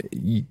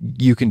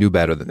you can do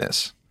better than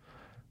this.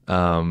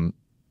 And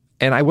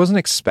I wasn't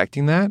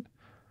expecting that.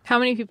 How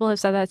many people have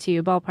said that to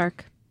you,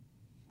 ballpark?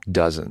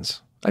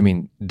 Dozens. I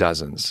mean,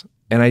 dozens.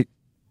 And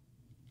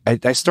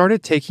I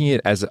started taking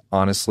it as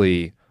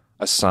honestly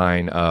a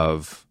sign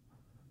of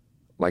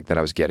like that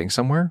I was getting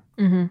somewhere,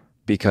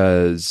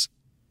 because,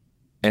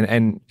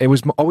 and it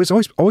was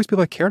always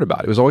people I cared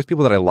about. It was always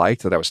people that I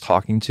liked, that I was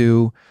talking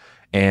to.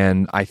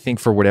 And I think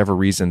for whatever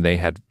reason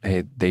they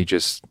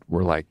just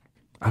were like,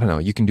 I don't know,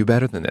 you can do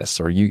better than this,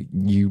 or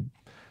you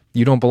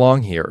don't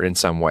belong here in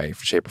some way,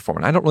 shape, or form.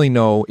 And I don't really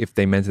know if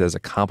they meant it as a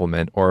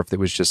compliment or if it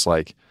was just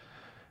like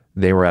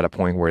they were at a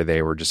point where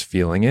they were just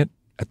feeling it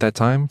at that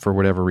time for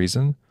whatever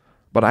reason.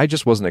 But I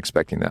just wasn't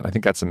expecting that. I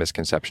think that's a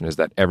misconception, is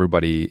that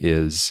everybody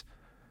is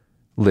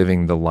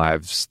living the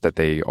lives that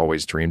they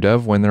always dreamed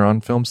of when they're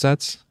on film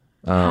sets.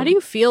 How do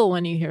you feel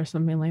when you hear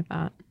something like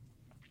that?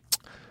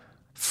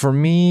 For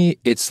me,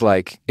 it's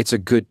like it's a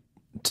good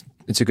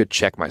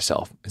check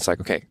myself. It's like,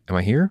 okay, am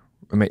I here?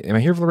 Am I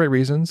here for the right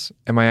reasons?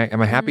 Am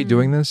I happy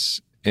doing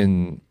this?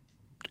 And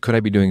could I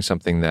be doing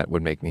something that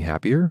would make me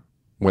happier,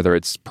 whether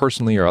it's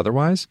personally or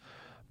otherwise?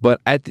 But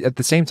at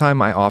the same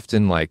time, I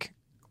often like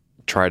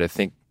try to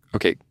think,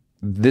 okay,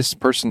 this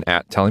person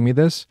telling me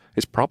this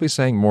is probably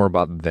saying more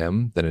about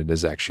them than it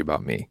is actually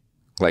about me.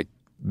 Like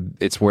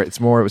it's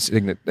more of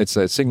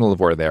a signal of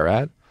where they're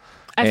at.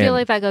 I feel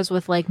like that goes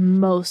with like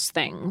most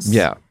things.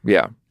 Yeah.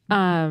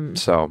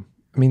 So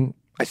I mean,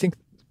 I think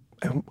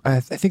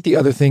the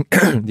other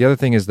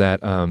thing is that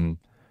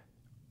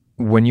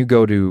when you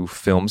go to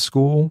film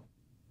school,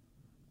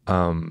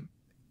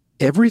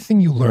 everything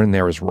you learn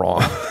there is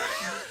wrong.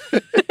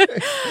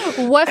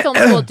 What film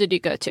school did you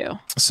go to?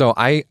 So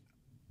I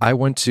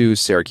went to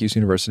Syracuse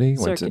University,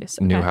 went to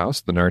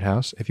Newhouse, the nerd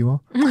house, if you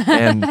will.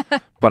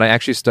 But I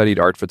actually studied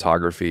art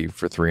photography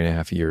for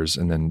 3.5 years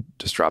and then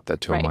just dropped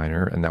that to a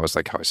minor. And that was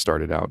like how I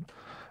started out.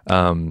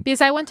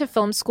 Because I went to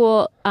film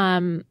school,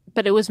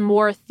 but it was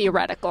more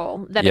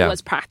theoretical than it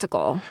was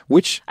practical.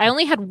 Which I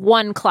only had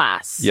one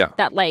class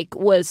that like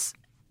was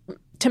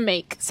to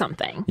make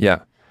something. Yeah.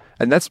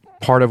 And that's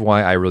part of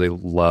why I really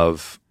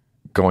love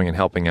going and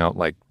helping out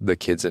like the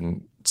kids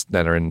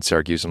that are in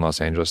Syracuse and Los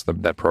Angeles,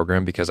 that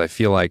program, because I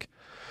feel like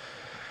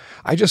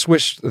I just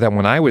wish that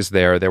when I was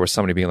there was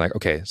somebody being like,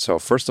 okay, so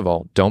first of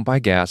all, don't buy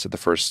gas at the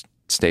first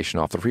station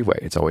off the freeway.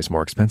 It's always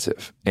more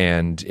expensive.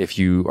 And if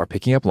you are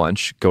picking up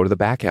lunch, go to the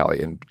back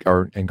alley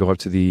and go up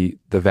to the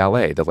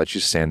valet that lets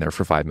you stand there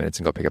for 5 minutes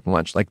and go pick up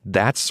lunch. Like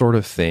that sort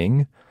of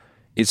thing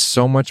is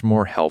so much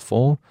more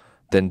helpful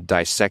than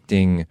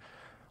dissecting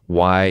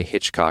why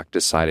Hitchcock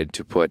decided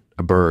to put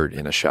a bird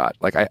in a shot.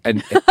 Like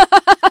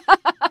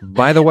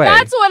by the way,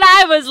 that's what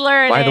I was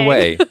learning. By the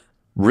way,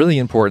 really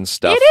important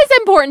stuff. It is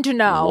important to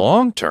know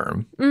long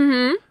term.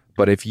 Mm-hmm.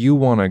 But if you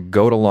want to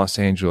go to Los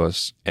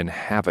Angeles and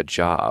have a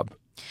job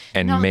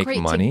and make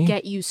money, to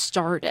get you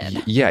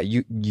started. Yeah,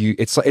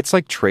 it's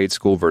like trade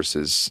school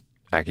versus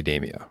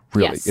academia.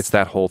 Really, it's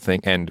that whole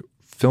thing. And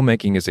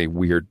filmmaking is a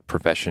weird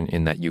profession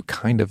in that you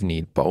kind of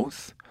need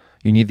both.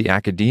 You need the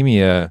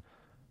academia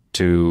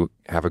to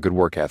have a good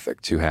work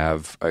ethic, to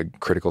have a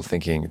critical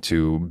thinking,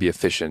 to be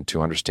efficient,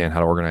 to understand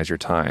how to organize your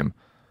time.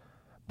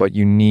 But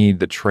you need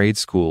the trade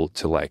school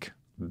to like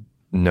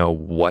know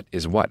what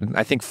is what. And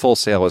I think Full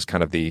Sail is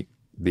kind of the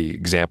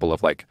example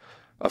of like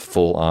a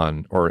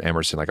full-on, or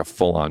Emerson, like a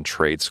full-on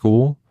trade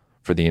school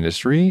for the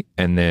industry.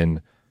 And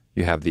then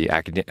you have the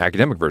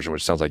academic version,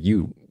 which sounds like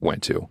you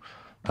went to.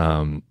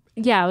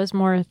 Yeah, it was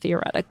more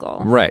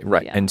theoretical. Right.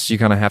 Yeah. And so you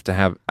kind of have to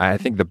have, I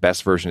think the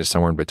best version is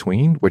somewhere in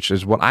between, which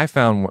is what I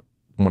found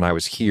when I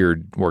was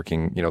here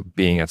working,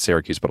 being at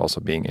Syracuse, but also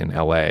being in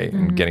LA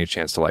and getting a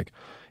chance to like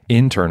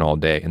intern all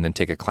day and then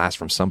take a class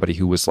from somebody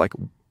who was like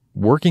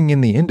working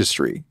in the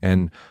industry.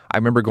 And I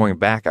remember going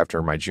back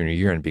after my junior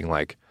year and being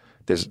like,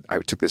 I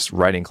took this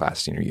writing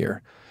class senior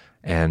year,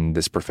 and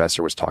this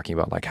professor was talking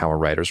about like how a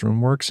writer's room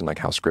works and like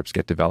how scripts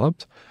get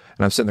developed.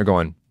 And I'm sitting there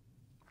going,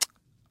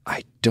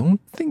 I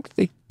don't think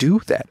they do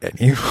that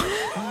anymore.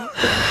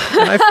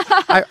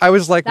 I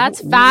was like,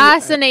 that's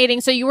fascinating.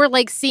 So you were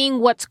like seeing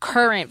what's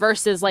current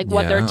versus like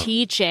what they're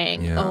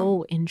teaching. Yeah.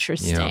 Oh,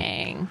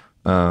 interesting.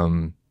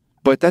 Yeah.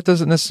 But that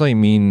doesn't necessarily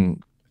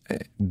mean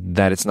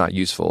that it's not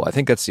useful. I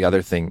think that's the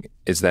other thing,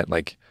 is that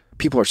like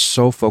people are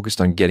so focused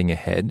on getting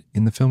ahead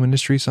in the film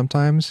industry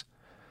sometimes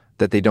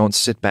that they don't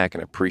sit back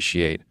and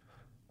appreciate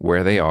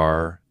where they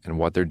are and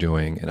what they're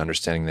doing and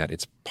understanding that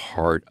it's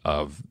part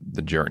of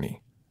the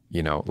journey,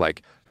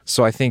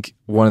 So I think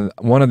one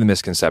of the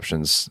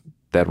misconceptions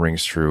that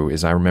rings true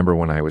is, I remember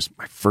when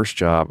my first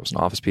job was an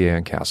office PA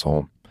on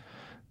Castle,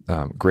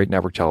 great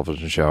network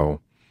television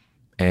show.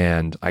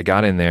 And I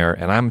got in there,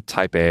 and I'm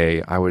type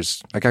A. I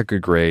got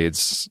good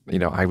grades.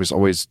 I was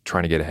always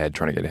trying to get ahead,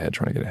 trying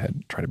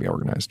to be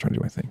organized, trying to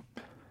do my thing.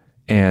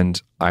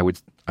 And I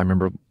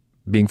remember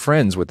being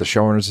friends with the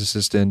showrunner's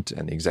assistant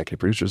and the executive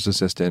producer's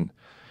assistant.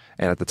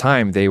 And at the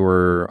time, they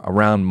were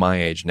around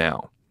my age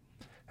now.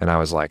 And I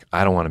was like,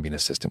 I don't want to be an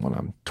assistant when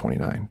I'm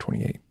 29,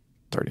 28,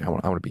 30. I'm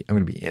going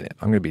to be in it.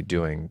 I'm going to be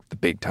doing the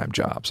big time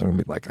jobs.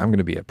 I'm going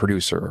to be a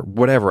producer or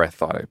whatever I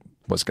thought I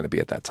was going to be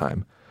at that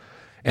time.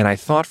 And I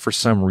thought for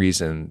some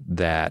reason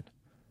that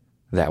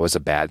was a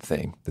bad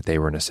thing, that they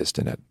were an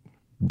assistant at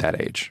that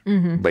age,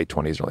 late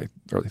 20s,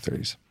 early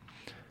 30s.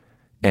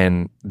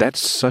 And that's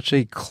such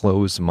a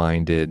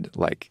closed-minded,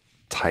 like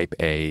type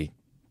A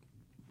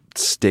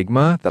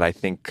stigma that I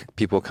think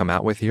people come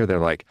out with here. They're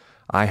like,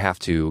 I have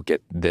to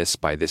get this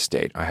by this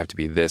date. I have to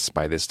be this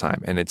by this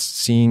time. And it's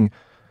seeing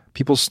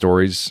people's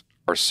stories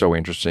are so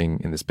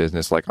interesting in this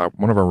business. Like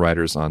one of our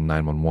writers on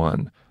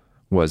 911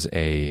 was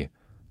a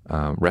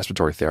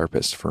respiratory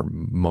therapist for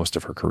most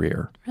of her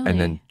career,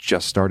 and then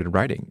just started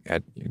writing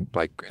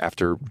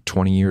after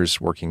 20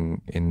 years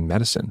working in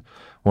medicine.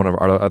 One of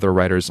our other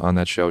writers on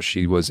that show,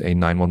 she was a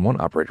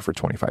 911 operator for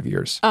 25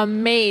 years.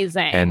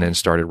 Amazing. And then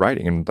started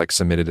writing and like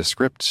submitted a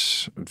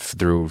script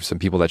through some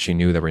people that she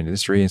knew that were in the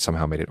industry and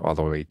somehow made it all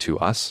the way to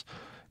us.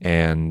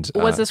 And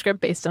was the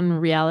script based on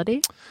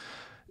reality?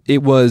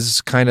 It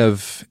was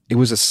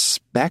a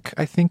spec,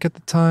 I think, at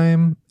the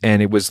time.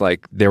 And it was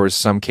like, there were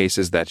some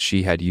cases that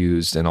she had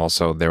used, and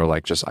also there were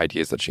like just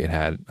ideas that she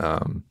had.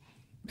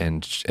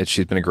 And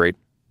she's been a great,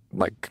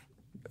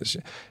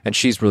 and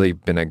she's really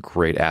been a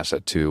great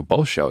asset to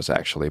both shows,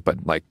 actually.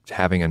 But like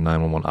having a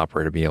 911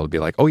 operator be able to be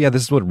like, oh yeah,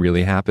 this is what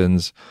really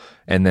happens.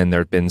 And then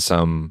there have been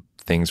some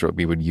things where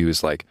we would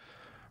use like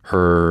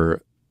her,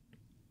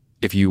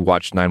 if you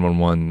watched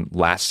 911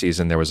 last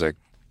season, there was a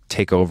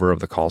takeover of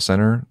the call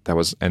center that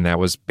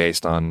was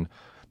based on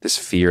this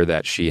fear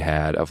that she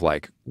had of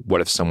like,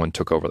 what if someone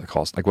took over the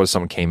call, like what if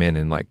someone came in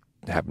and like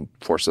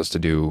forced us to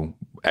do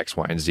X,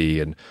 Y, and Z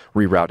and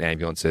reroute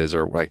ambulances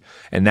or like,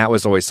 and that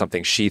was always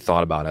something she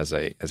thought about as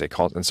a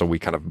call, and so we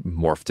kind of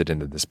morphed it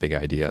into this big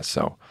idea.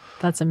 So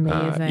that's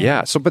amazing.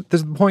 Yeah. So, but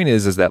the point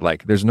is that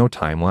like there's no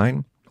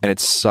timeline, and it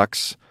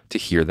sucks to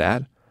hear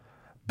that,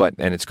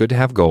 and it's good to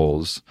have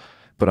goals,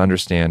 but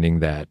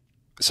understanding that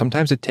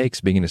sometimes it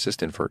takes being an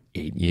assistant for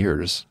 8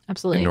 years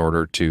absolutely in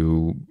order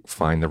to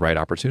find the right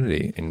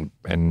opportunity.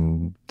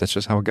 And that's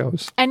just how it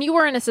goes. And you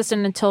were an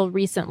assistant until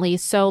recently.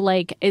 So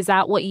like, is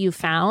that what you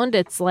found?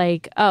 It's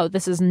like, oh,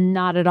 this is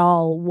not at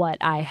all what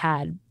I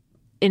had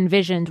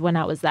envisioned when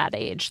I was that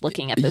age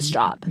looking at this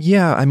job.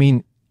 Yeah. I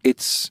mean,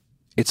 it's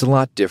a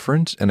lot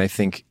different. And I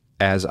think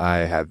as I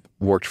have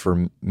worked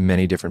for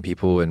many different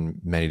people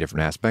in many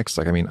different aspects,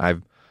 like, I mean,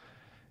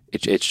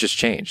 it's just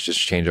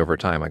changed over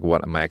time, like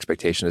what my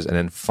expectation is, and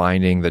then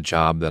finding the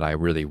job that I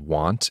really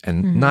want,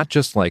 and not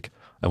just like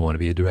I want to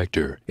be a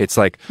director. It's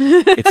like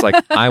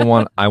I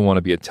want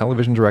to be a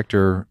television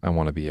director. I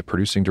want to be a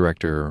producing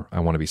director.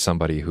 I want to be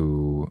somebody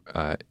who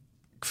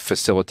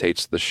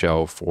facilitates the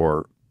show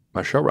for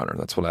my showrunner.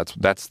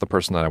 That's the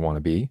person that I want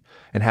to be,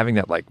 and having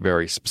that like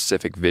very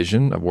specific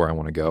vision of where I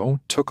want to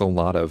go took a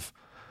lot of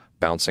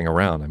bouncing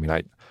around. I mean,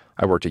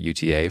 I worked at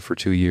UTA for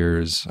 2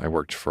 years. I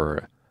worked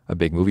for a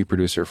big movie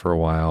producer for a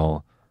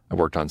while. I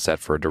worked on set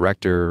for a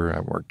director. I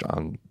worked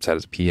on set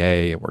as a PA.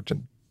 I worked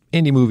in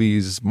indie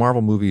movies,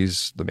 Marvel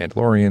movies, The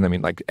Mandalorian. I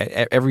mean, like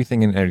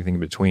everything and everything in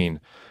between.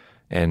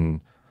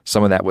 And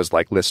some of that was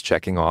like list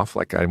checking off.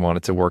 Like I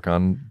wanted to work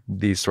on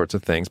these sorts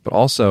of things, but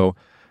also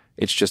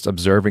it's just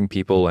observing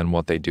people and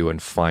what they do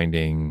and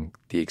finding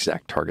the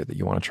exact target that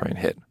you want to try and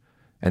hit.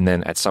 And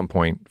then at some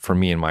point for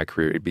me in my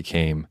career, it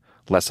became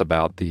less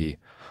about the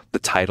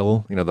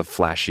title, the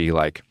flashy,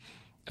 like,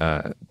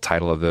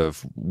 title of the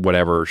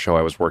whatever show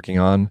I was working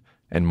on,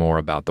 and more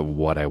about the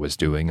what I was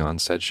doing on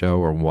said show,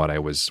 or what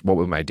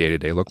would my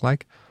day-to-day look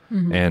like.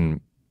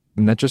 And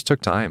that just took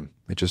time.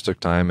 It just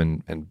took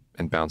time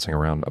and bouncing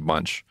around a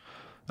bunch.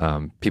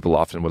 People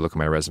often would look at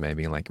my resume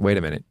being like, wait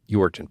a minute, you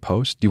worked in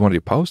post? Do you want to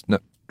do post? No.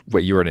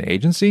 Wait, you were at an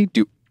agency?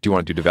 Do you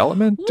want to do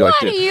development? What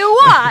do you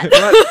want?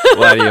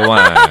 What do you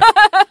want?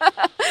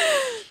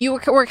 You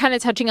were kind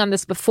of touching on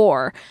this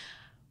before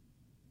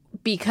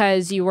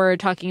because you were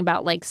talking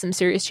about like some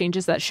serious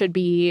changes that should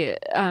be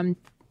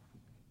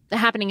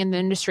happening in the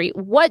industry.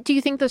 What do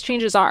you think those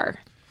changes are?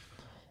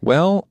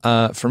 Well,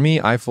 for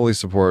me, I fully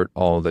support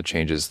all the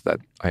changes that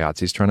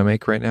IATSE is trying to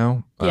make right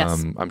now.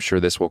 Yes. I'm sure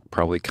this will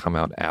probably come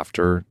out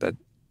after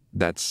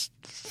that's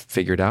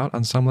figured out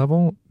on some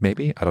level.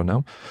 Maybe. I don't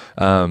know.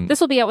 This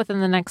will be out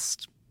within the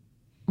next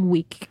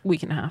week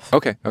and a half.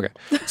 Okay.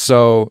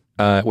 So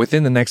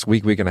within the next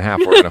week and a half,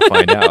 we're going to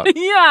find out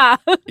Yeah.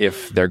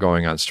 if they're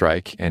going on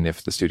strike and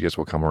if the studios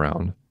will come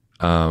around.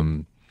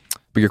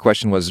 But your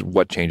question was,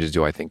 what changes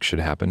do I think should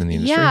happen in the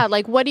industry? Yeah,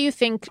 like what do you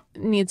think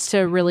needs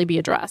to really be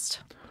addressed?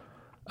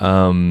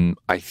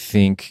 I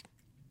think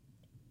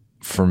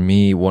for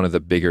me, one of the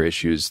bigger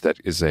issues that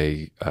is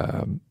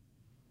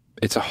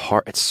it's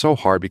so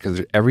hard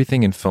because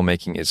everything in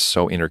filmmaking is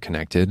so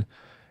interconnected.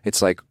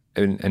 It's like,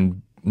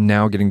 and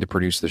now getting to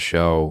produce the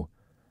show,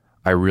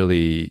 I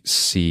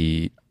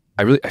said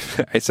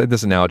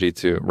this analogy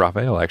to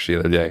Raphael actually the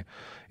other day.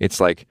 It's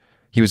like,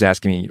 he was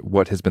asking me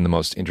what has been the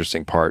most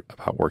interesting part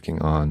about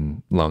working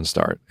on Lone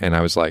Star. And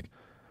I was like,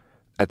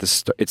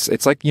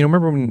 it's like,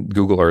 remember when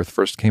Google Earth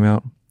first came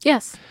out?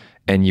 Yes.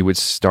 And you would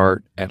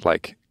start at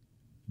like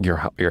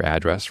your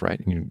address, right?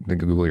 And you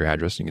Google your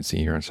address, and you can see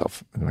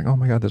yourself. And you're like, oh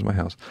my God, there's my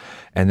house.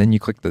 And then you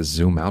click the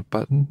zoom out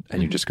button,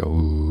 and you just go,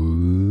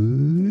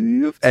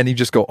 and you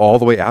just go all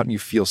the way out, and you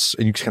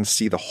can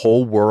see the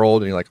whole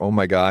world. And you're like, oh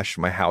my gosh,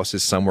 my house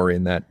is somewhere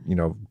in that,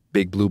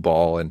 big blue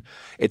ball. And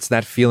it's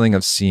that feeling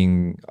of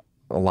seeing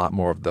a lot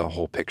more of the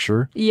whole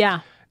picture.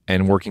 Yeah.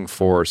 And working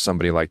for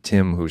somebody like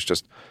Tim, who's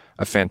just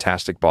a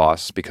fantastic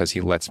boss because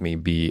he lets me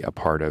be a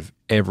part of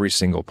every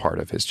single part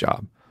of his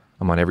job.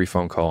 I'm on every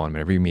phone call, I'm at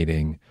every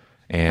meeting.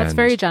 And that's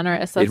very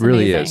generous. That's it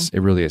really amazing. is. It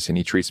really is. And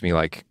he treats me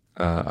like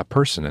a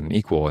person, an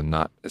equal, and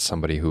not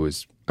somebody who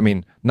is,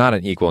 not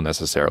an equal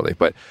necessarily,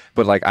 but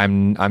like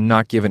I'm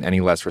not given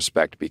any less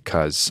respect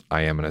because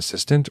I am an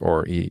assistant,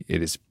 or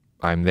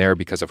I'm there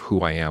because of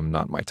who I am,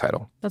 not my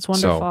title. That's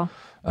wonderful.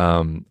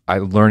 So I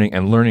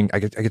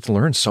get to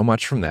learn so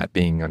much from that,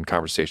 being on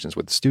conversations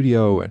with the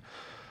studio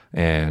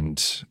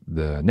and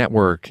the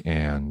network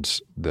and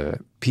the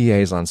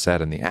PAs on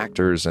set and the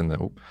actors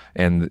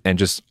and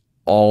just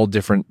all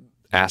different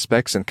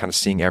aspects, and kind of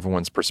seeing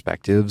everyone's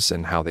perspectives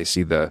and how they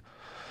see the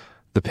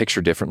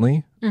picture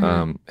differently.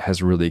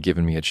 Has really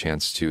given me a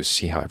chance to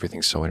see how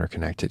everything's so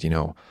interconnected.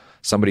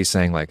 Somebody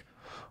saying like,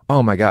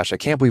 oh my gosh, I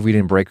can't believe we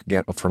didn't break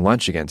for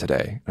lunch again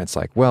today. And it's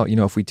like, well,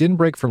 if we did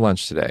break for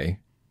lunch today,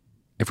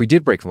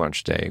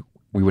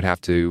 we would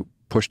have to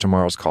push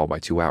tomorrow's call by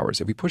 2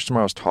 hours. If we push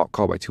tomorrow's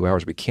call by 2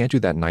 hours, we can't do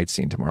that night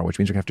scene tomorrow, which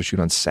means we're going to have to shoot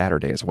on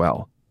Saturday as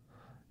well.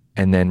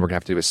 And then we're going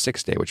to have to do a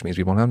 6-day, which means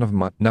we won't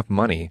have enough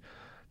money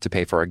to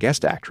pay for our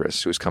guest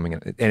actress who's coming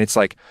in. And it's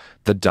like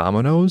the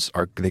dominoes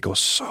they go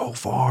so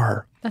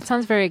far. That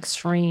sounds very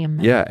extreme.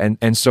 Yeah.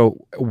 And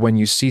so when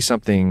you see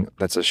something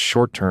that's a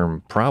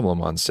short-term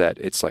problem on set,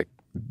 it's like,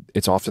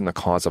 it's often the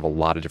cause of a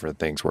lot of different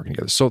things working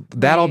together. So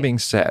that all being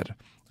said,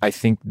 I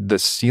think the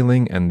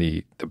ceiling and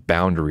the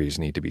boundaries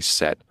need to be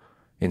set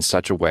in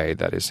such a way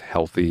that is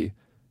healthy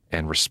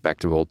and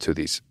respectable to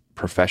these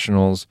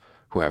professionals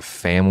who have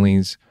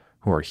families,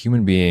 who are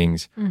human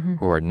beings,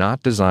 who are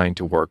not designed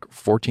to work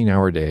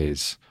 14-hour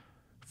days,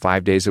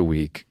 5 days a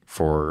week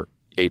for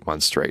 8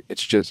 months straight.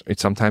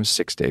 It's sometimes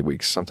 6-day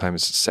weeks,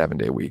 sometimes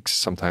 7-day weeks,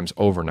 sometimes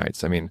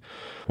overnights.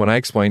 When I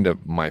explain to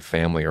my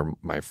family or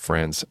my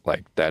friends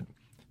like that,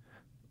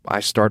 I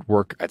start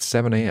work at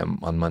 7 a.m.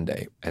 on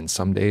Monday, and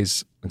some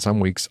days and some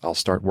weeks I'll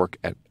start work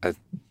at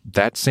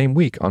that same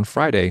week on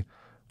Friday.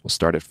 We'll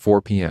start at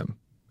 4 p.m.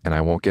 and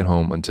I won't get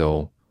home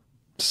until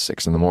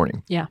 6 in the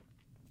morning. Yeah.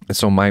 And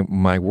so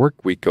my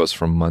work week goes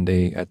from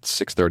Monday at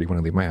 6:30 when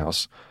I leave my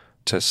house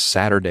to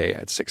Saturday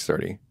at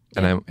 6:30,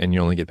 and you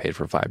only get paid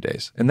for 5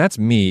 days. And that's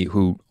me,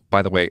 who,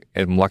 by the way,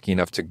 am lucky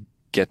enough to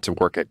get to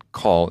work at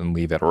call and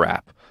leave at a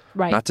wrap.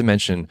 Right. Not to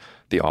mention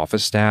the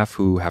office staff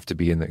who have to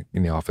be in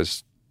the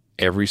office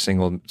every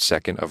single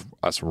second of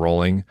us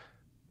rolling,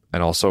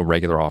 and also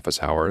regular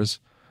office hours.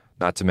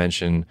 Not to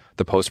mention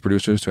the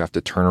post-producers who have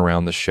to turn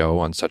around the show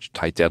on such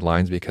tight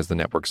deadlines because the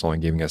network's only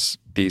giving us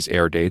these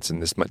air dates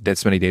and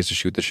this many days to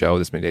shoot the show,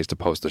 this many days to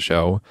post the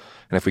show.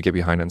 And if we get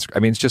behind on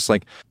it's just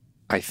like,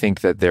 I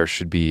think that there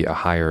should be a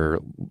higher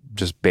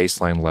just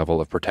baseline level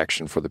of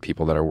protection for the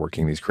people that are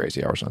working these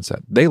crazy hours on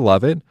set. They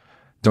love it.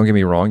 Don't get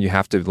me wrong. You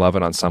have to love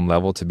it on some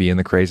level to be in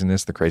the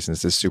craziness. The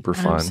craziness is super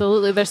fun.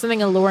 Absolutely. There's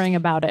something alluring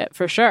about it,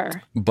 for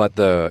sure. But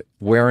the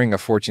wearing a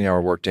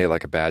 14-hour workday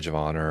like a badge of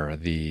honor,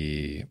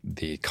 the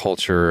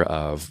culture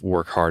of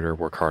work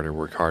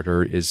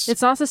harder is...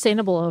 It's not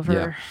sustainable over...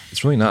 Yeah,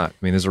 it's really not.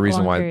 There's a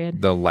reason why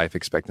period. The life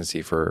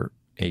expectancy for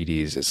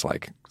 80s is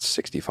like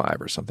 65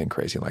 or something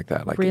crazy like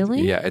that. Like,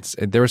 really? Yeah.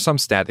 There was some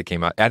stat that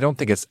came out. I don't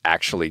think it's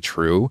actually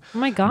true. Oh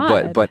my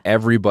God. But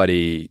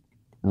everybody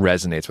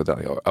resonates with them.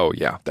 They go, oh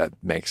yeah, that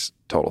makes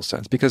total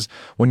sense. Because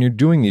when you're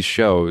doing these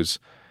shows,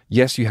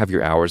 yes, you have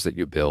your hours that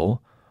you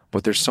bill,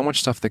 but there's so much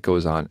stuff that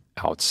goes on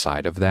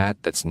outside of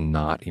that that's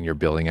not in your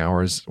billing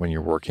hours when you're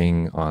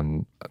working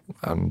on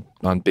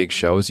big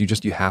shows.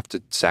 You have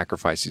to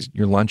sacrifice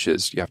your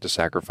lunches. You have to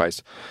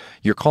sacrifice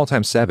your call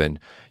time 7.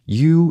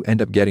 You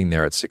end up getting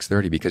there at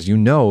 6:30 because you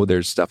know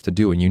there's stuff to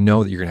do, and you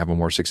know that you're going to have a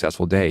more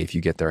successful day if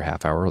you get there a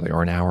half hour early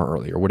or an hour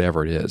early or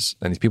whatever it is.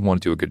 And these people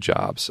want to do a good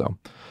job. So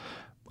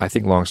I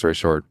think, long story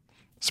short,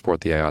 support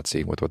the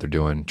IATSE with what they're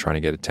doing, trying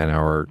to get a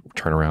 10-hour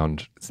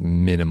turnaround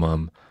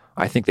minimum.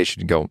 I think they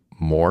should go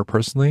more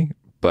personally,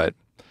 but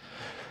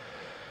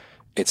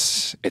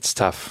it's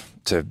tough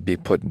to be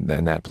put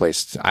in that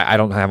place. I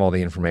don't have all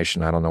the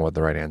information. I don't know what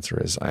the right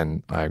answer is.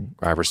 And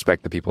I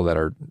respect the people that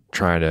are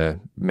trying to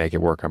make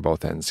it work on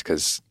both ends,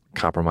 because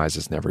compromise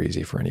is never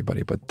easy for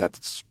anybody, but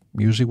that's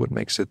usually what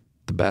makes it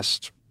the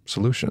best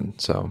solution.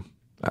 So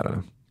I don't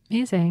know.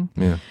 Amazing.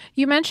 Yeah.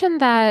 You mentioned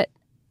that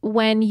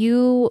when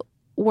you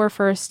were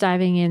first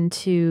diving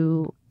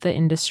into the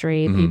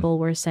industry, people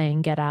were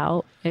saying, get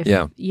out.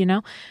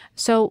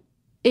 So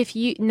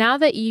now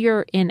that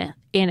you're in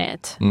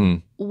it,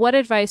 what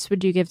advice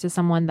would you give to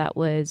someone that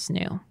was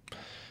new?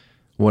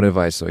 What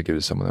advice do I give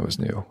to someone that was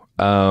new?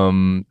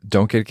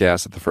 Don't get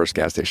gas at the first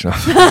gas station.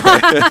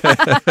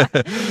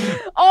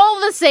 All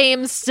the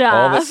same stuff.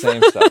 All the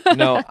same stuff.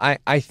 No,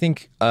 I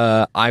think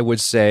I would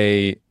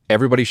say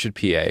everybody should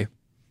PA.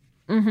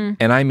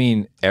 And I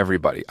mean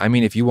everybody. I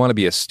mean, if you want to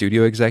be a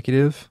studio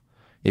executive,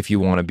 if you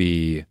want to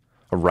be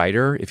a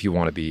writer, if you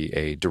want to be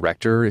a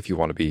director, if you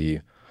want to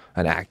be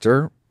an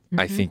actor,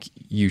 I think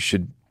you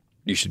should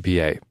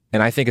PA.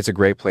 And I think it's a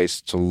great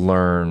place to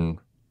learn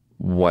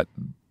what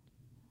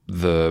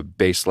the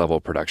base level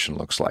production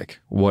looks like,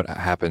 what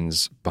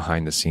happens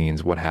behind the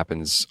scenes, what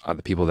happens on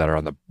the people that are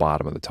on the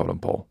bottom of the totem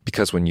pole.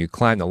 Because when you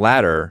climb the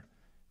ladder,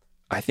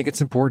 I think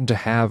it's important to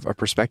have a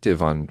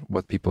perspective on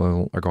what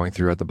people are going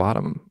through at the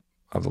bottom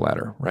of the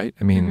ladder, right?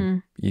 I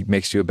mean, it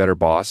makes you a better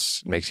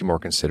boss, makes you more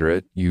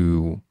considerate.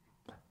 You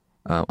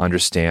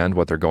understand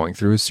what they're going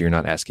through, so you're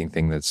not asking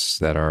things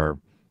that are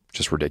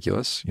just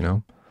ridiculous, you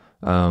know?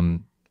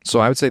 So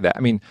I would say that. I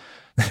mean,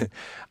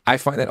 I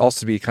find that also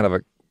to be kind of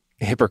a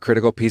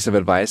hypocritical piece of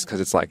advice, because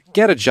it's like,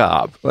 get a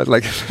job.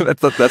 Like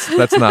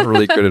that's not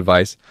really good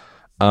advice.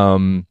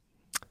 I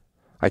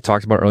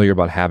talked about earlier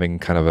about having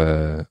kind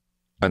of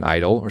an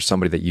idol or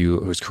somebody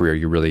whose career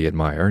you really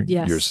admire.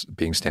 Yes. Yours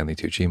being Stanley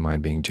Tucci,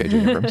 mine being J.J.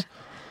 Abrams.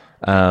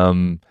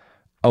 And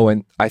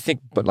I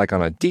think, but like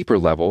on a deeper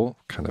level,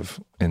 kind of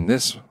in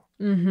this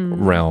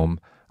realm,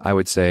 I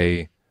would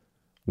say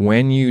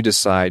when you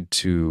decide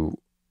to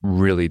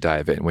really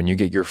dive in, when you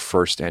get your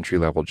first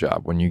entry-level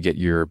job, when you get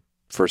your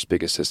first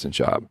big assistant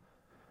job,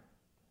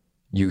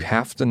 you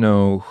have to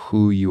know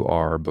who you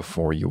are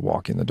before you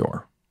walk in the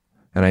door.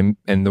 And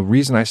the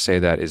reason I say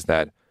that is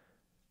that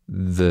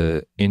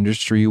the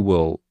industry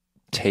will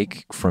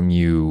take from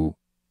you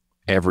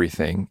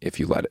everything if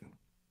you let it.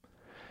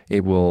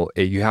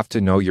 You have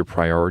to know your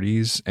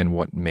priorities and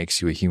what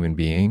makes you a human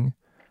being,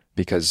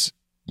 because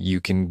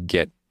you can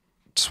get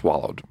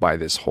swallowed by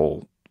this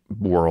whole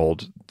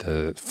world,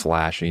 the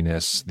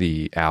flashiness,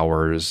 the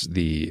hours,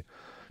 the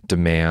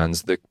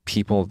demands, the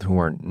people who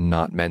are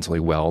not mentally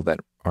well that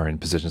are in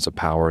positions of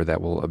power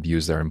that will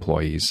abuse their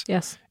employees.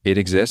 Yes. It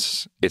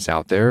exists. It's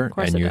out there.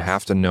 And you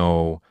have to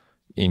know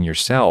in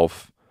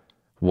yourself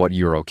what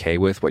you're okay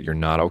with, what you're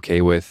not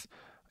okay with.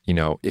 You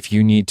know, if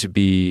you need to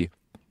be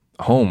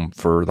home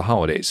for the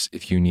holidays,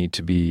 if you need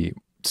to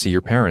see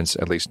your parents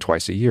at least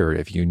twice a year,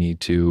 if you need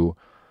to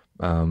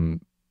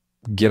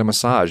get a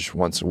massage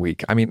once a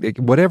week. I mean,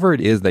 whatever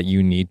it is that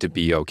you need to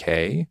be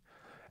okay,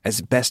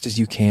 as best as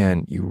you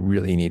can, you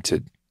really need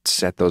to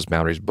set those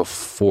boundaries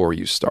before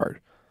you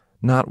start,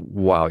 not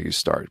while you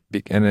start.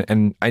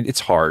 And it's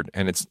hard,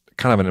 and it's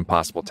kind of an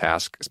impossible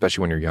task,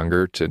 especially when you're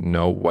younger, to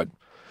know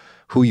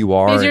who you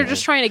are. Because you're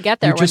just trying to get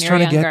there. You're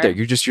trying to get there.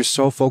 You're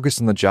so focused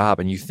on the job,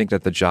 and you think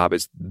that the job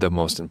is the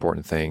most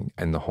important thing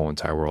in the whole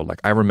entire world. Like,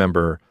 I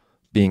remember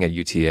being at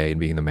UTA and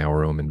being in the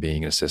mailroom and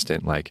being an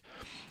assistant, like,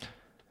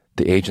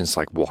 the agents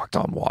like walked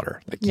on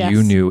water. Like, yes.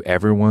 You knew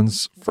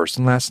everyone's first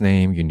and last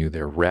name. You knew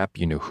their rep.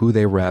 You knew who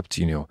they repped.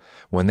 You knew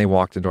when they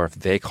walked the door, if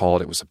they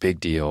called, it was a big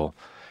deal.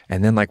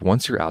 And then, like,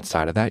 once you're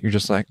outside of that, you're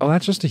just like, oh,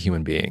 that's just a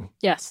human being.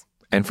 Yes.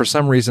 And for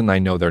some reason, I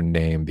know their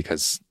name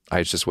because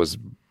I just was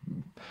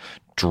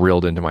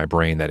drilled into my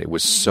brain that it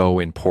was so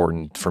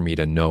important for me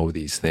to know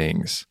these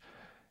things.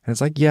 And it's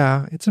like,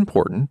 yeah, it's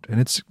important,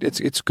 and it's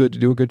good to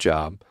do a good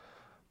job.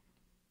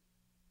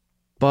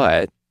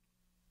 But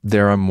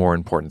there are more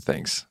important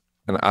things.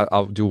 And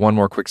I'll do one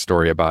more quick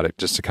story about it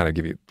just to kind of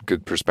give you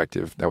good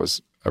perspective. That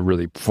was a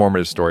really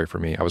formative story for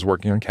me. I was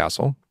working on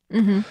Castle,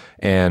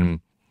 and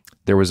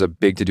there was a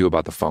big to-do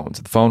about the phone.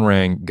 So the phone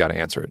rang, you got to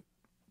answer it.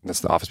 That's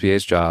the office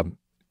PA's job.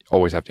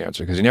 Always have to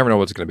answer, because you never know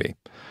what it's going to be.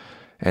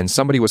 And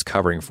somebody was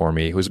covering for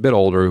me who was a bit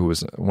older, who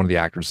was one of the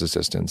actor's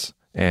assistants.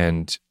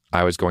 And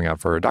I was going out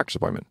for a doctor's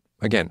appointment.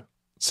 Again,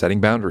 setting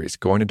boundaries,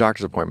 going to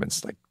doctor's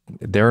appointments, like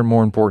they're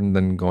more important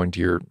than going to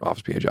your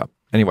office PA job.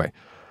 Anyway,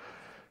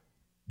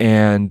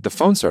 and the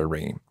phone started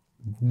ringing.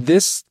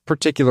 This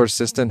particular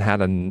assistant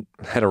had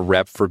a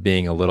rep for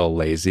being a little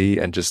lazy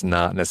and just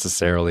not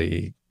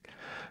necessarily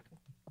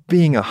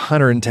being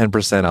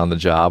 110% on the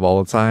job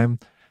all the time.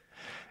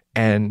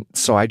 And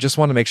so I just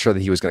wanted to make sure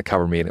that he was going to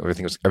cover me and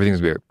everything was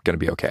going to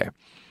be okay.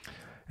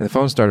 And the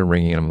phone started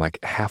ringing and I'm like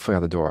halfway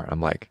out the door.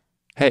 I'm like,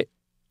 hey,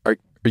 are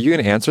you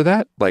going to answer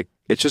that? Like,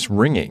 it's just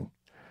ringing.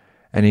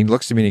 And he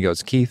looks at me and he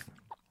goes, Keith,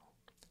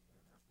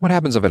 what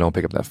happens if I don't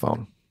pick up that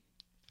phone?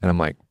 And I'm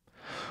like,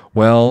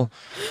 well,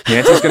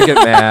 Nancy's going to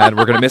get mad.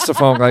 We're going to miss the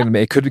phone.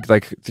 It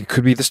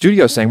could be the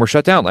studio saying we're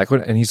shut down.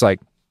 And he's like,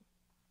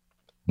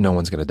 no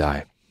one's going to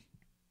die.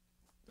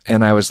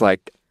 And I was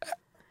like,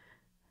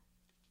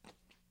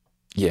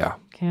 yeah.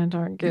 Can't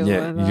argue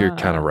yeah, with you're that.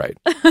 kind of right.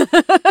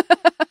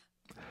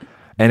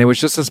 And it was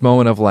just this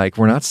moment of like,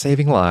 we're not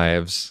saving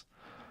lives.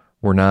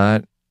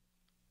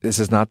 This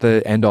is not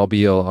the end all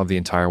be all of the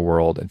entire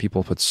world. And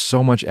people put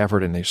so much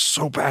effort and they're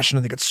so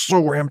passionate. They get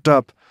so ramped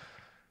up.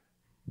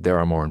 There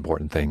are more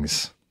important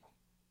things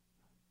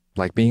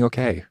like being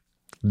okay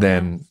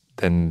than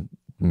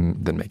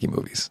making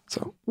movies.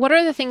 So what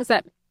are the things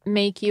that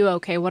make you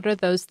okay? What are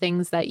those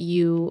things that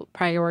you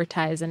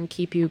prioritize and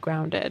keep you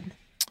grounded?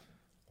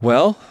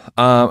 Well,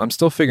 I'm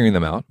still figuring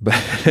them out, but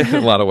in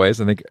a lot of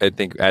ways, I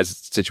think as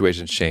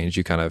situations change,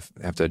 you kind of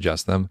have to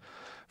adjust them.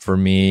 For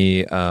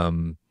me,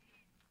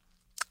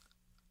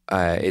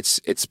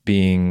 it's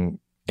being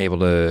able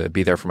to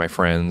be there for my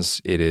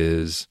friends. It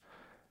is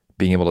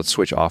being able to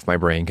switch off my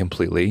brain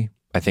completely.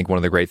 I think one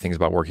of the great things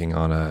about working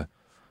on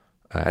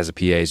as a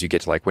PA is you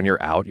get to like, when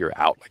you're out,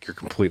 like you're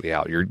completely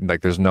out. You're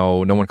like, there's no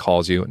one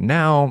calls you.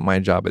 Now my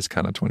job is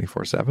kind of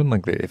 24/7.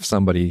 Like if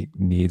somebody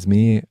needs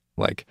me,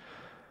 like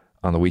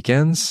on the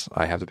weekends,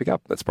 I have to pick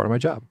up. That's part of my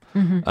job.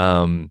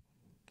 Mm-hmm.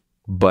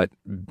 But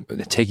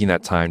taking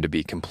that time to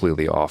be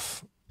completely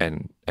off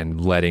and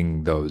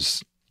letting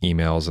those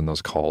emails and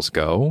those calls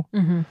go,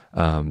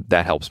 mm-hmm.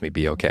 That helps me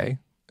be okay.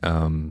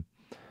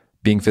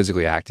 Being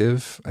physically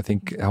active, I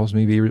think helps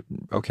me be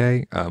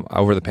okay.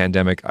 Over the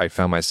pandemic, I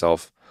found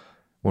myself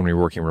when we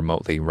were working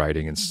remotely,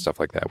 writing and stuff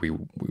like that, we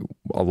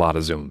a lot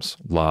of Zooms,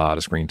 a lot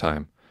of screen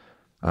time.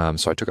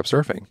 So I took up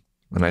surfing.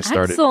 And I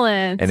started,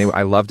 excellent. And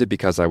I loved it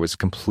because I was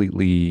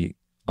completely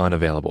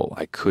unavailable.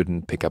 I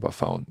couldn't pick up a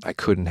phone. I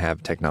couldn't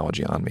have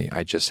technology on me.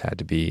 I just had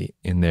to be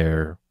in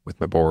there with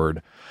my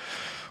board,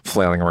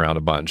 flailing around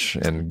a bunch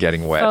and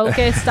getting wet.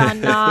 Focused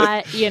on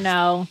not,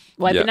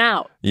 wiping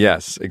out.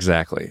 Yes,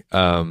 exactly.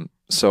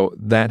 So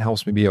that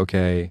helps me be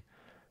okay.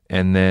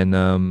 And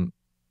then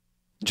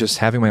just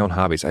having my own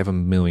hobbies. I have a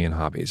million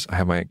hobbies. I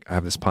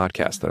have this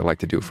podcast that I like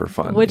to do for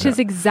fun. Which is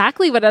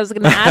exactly what I was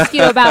going to ask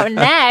you about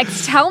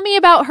next. Tell me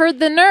about Herd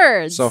the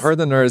Nerds. So Herd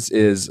the Nerds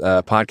is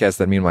a podcast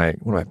that me and one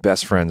of my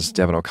best friends,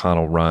 Devin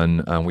O'Connell,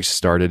 run. We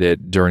started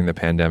it during the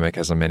pandemic,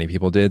 as many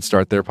people did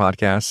start their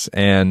podcasts.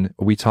 And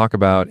we talk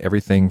about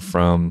everything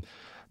from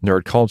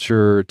nerd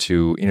culture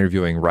to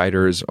interviewing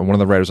writers. One of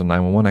the writers on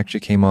 911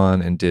 actually came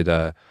on and did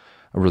a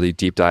really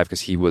deep dive because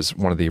he was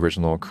one of the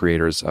original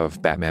creators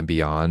of Batman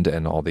Beyond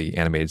and all the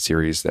animated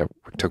series that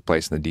took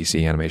place in the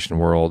DC animation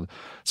world.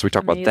 So we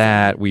talked about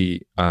that.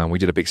 We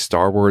did a big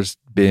Star Wars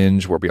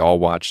binge where we all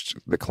watched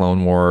the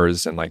Clone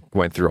Wars and like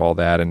went through all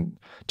that and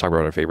talked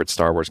about our favorite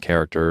Star Wars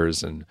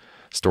characters and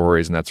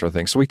stories and that sort of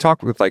thing. So we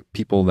talked with like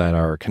people that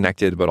are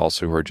connected but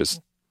also who are just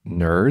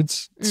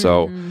nerds. Mm-hmm.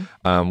 So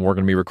we're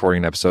going to be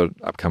recording an episode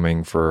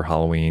upcoming for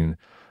Halloween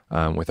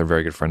with a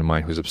very good friend of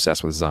mine who's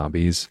obsessed with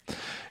zombies.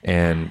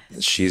 And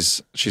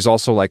she's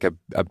also like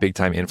a big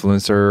time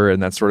influencer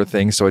and that sort of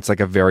thing. So it's like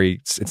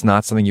it's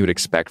not something you would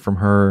expect from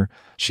her.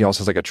 She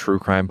also has like a true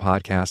crime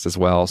podcast as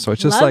well. So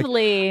it's just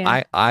lovely.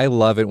 Like, I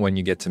love it when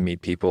you get to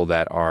meet people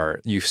that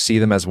you see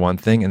them as one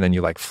thing and then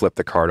you like flip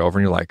the card over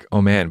and you're like,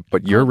 oh man,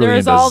 but you're really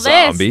into all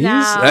zombies. This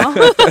now.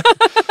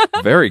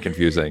 Very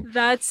confusing.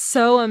 That's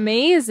so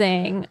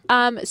amazing.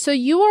 So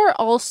you are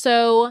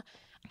also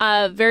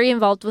very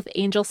involved with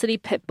Angel City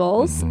Pit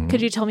Bulls. Mm-hmm.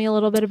 Could you tell me a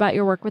little bit about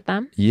your work with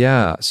them?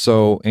 Yeah.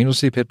 So Angel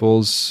City Pit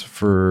Bulls,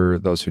 for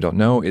those who don't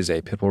know, is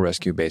a pit bull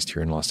rescue based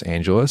here in Los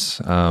Angeles.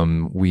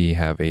 We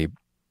have a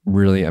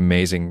really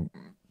amazing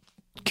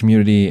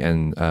community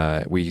and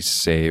we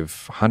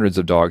save hundreds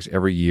of dogs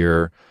every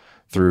year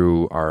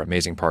through our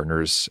amazing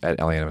partners at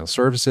LA Animal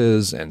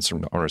Services and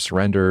some owner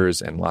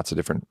surrenders and lots of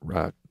different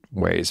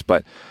ways.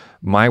 But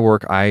my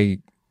work, I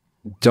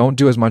don't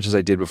do as much as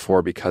I did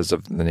before because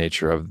of the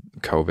nature of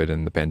COVID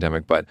and the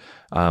pandemic. But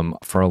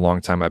for a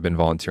long time, I've been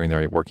volunteering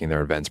there, working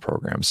their events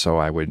programs. So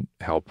I would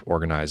help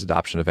organize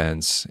adoption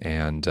events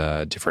and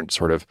different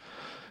sort of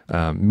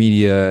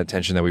media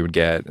attention that we would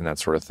get and that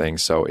sort of thing.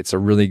 So it's a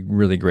really,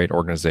 really great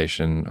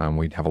organization.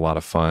 We'd have a lot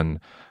of fun.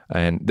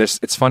 And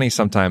it's funny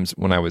sometimes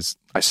when that was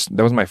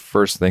my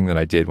first thing that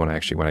I did when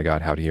I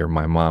got out here.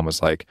 My mom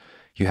was like,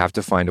 you have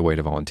to find a way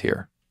to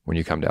volunteer when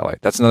you come to LA.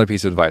 That's another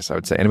piece of advice I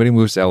would say. Anybody who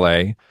moves to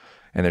LA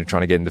and they're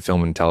trying to get into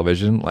film and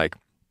television, like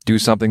do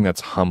something that's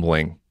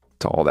humbling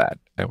to all that.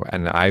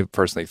 And I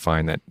personally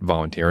find that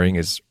volunteering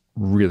is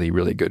really,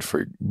 really good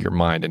for your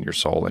mind and your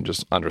soul, and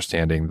just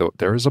understanding that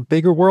there is a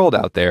bigger world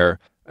out there,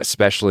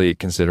 especially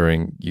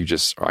considering you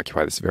just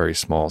occupy this very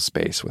small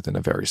space within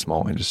a very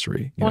small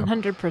industry.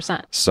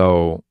 100%.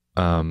 So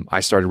I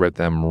started with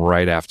them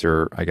right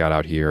after I got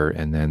out here,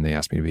 and then they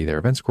asked me to be their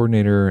events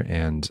coordinator.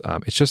 And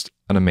it's just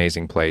an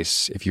amazing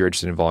place. If you're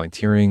interested in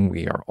volunteering,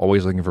 we are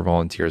always looking for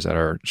volunteers at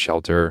our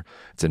shelter.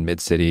 It's in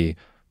Mid-City.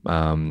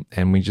 And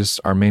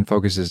our main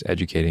focus is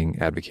educating,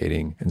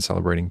 advocating, and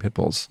celebrating pit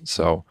bulls.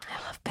 So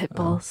I love pit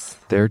bulls.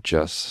 They're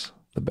just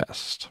the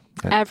best.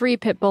 Every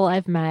pit bull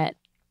I've met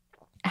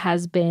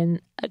has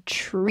been a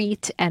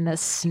treat and a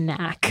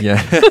snack.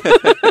 Yeah.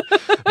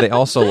 They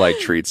also like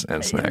treats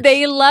and snacks.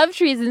 They love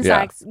treats and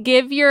snacks.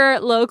 Give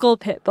your local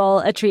pit bull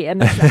a treat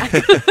and a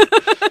snack.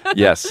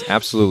 Yes,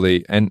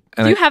 absolutely. And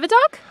do you have a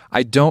dog?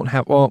 I don't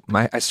have. Well,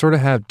 I sort of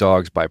have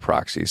dogs by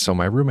proxy. So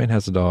my roommate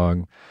has a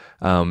dog,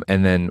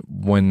 and then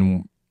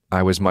when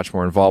I was much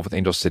more involved with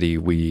Angel City,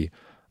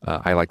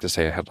 I like to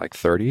say I had like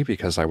 30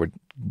 because I would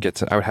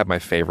have my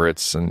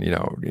favorites, and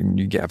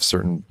you have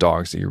certain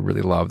dogs that you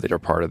really love that are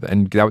part of it,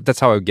 and that's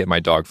how I would get my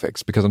dog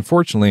fix. Because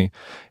unfortunately,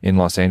 in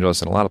Los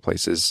Angeles and a lot of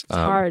places, it's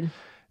hard.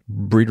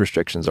 Breed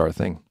restrictions are a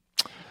thing.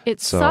 It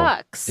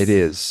sucks. It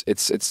is.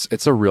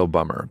 It's a real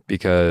bummer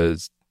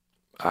because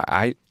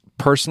I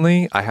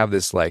personally have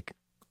this like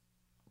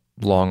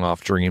long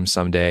off dream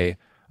someday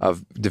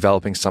of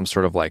developing some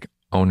sort of like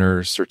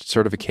owner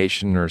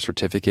certification or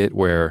certificate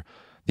where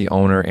the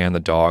owner and the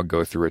dog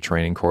go through a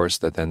training course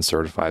that then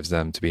certifies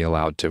them to be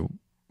allowed to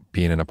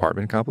be in an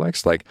apartment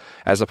complex. Like,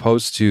 as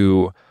opposed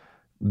to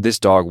this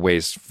dog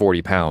weighs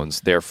 40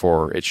 pounds,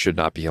 therefore it should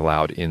not be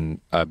allowed in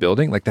a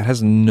building. Like, that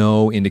has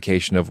no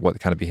indication of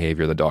what kind of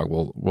behavior the dog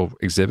will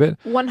exhibit.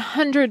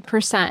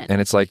 100%. And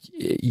it's like,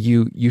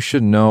 you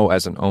should know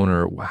as an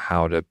owner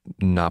how to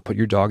not put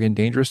your dog in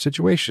dangerous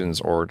situations,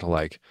 or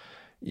to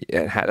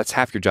that's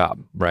half your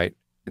job, right?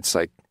 It's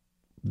like,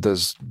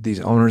 these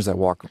owners that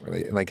walk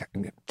like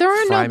there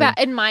are no bad,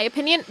 in my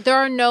opinion, there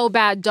are no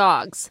bad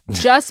dogs,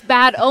 just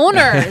bad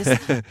owners.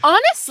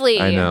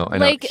 Honestly, I know.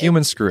 Like,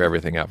 humans screw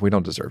everything up. We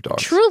don't deserve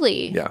dogs.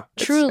 Truly, yeah,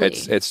 truly.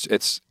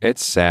 It's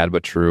sad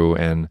but true,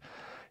 and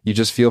you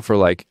just feel for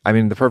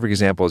the perfect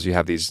example is you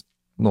have these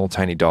little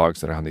tiny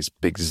dogs that are on these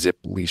big zip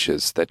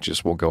leashes that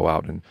just will go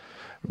out and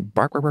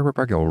bark, bark, bark, bark,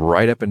 bark, go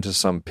right up into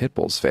some pit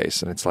bull's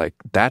face, and it's like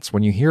that's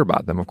when you hear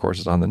about them. Of course,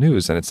 it's on the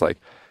news, and it's like,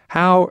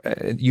 how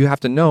you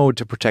have to know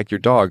to protect your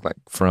dog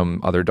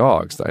from other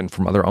dogs and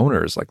from other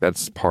owners. Like,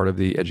 that's part of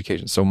the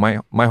education. So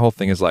my whole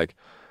thing is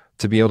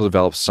to be able to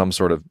develop some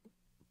sort of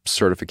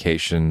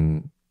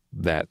certification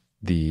that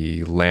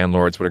the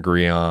landlords would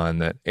agree on,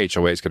 that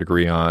HOAs could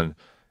agree on,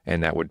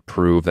 and that would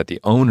prove that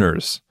the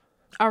owners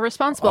are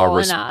responsible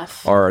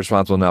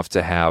enough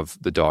to have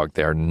the dog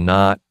there,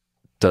 not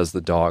does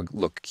the dog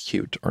look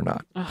cute or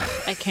not?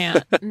 I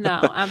can't.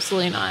 No,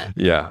 absolutely not.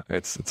 Yeah,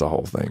 it's a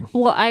whole thing.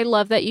 Well, I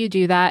love that you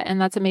do that, and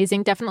that's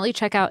amazing. Definitely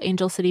check out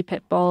Angel City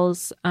Pit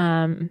Bulls.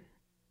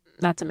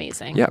 That's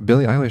amazing. Yeah,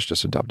 Billie Eilish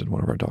just adopted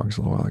one of our dogs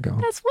a little while ago.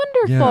 That's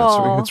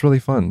wonderful. Yeah, it's really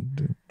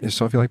fun.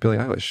 So if you like Billie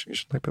Eilish, you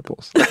should like pit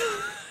bulls.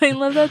 I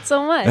love that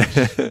so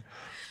much.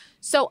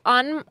 So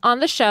on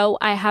the show,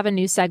 I have a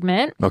new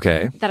segment.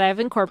 Okay. That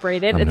I've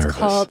incorporated. I'm it's nervous.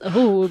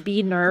 called,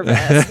 be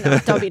nervous. No,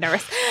 don't be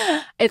nervous.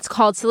 It's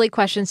called Silly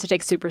Questions to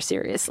Take Super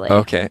Seriously.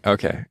 Okay.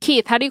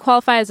 Keith, how do you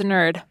qualify as a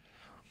nerd?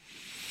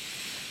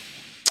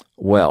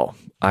 Well,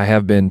 I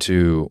have been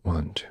to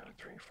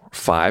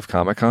 5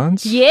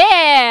 Comic-Cons.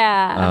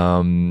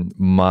 Yeah.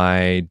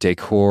 My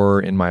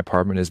decor in my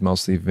apartment is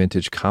mostly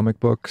vintage comic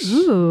books.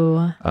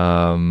 Ooh.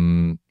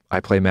 I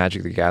play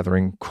Magic the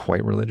Gathering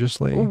quite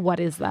religiously. What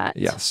is that?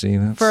 Yeah, see,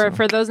 that's...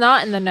 For those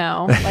not in the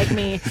know, like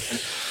me.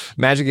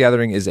 Magic the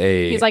Gathering is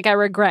He's like, I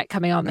regret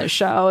coming on this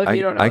show if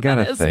you don't know I got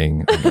a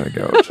thing I gotta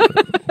go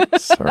to.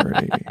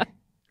 Sorry.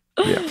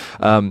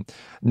 Yeah.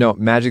 No,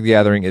 Magic the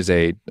Gathering is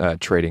a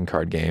trading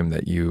card game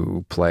that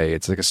you play.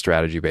 It's like a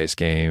strategy-based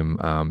game.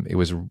 It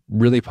was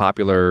really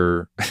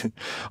popular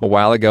a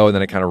while ago, and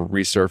then it kind of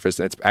resurfaced.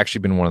 It's actually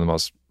been one of the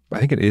most... I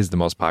think it is the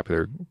most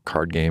popular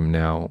card game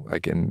now,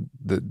 like in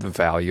the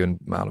value and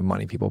amount of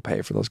money people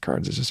pay for those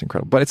cards is just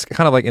incredible. But it's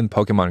kind of like in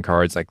Pokemon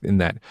cards, like in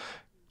that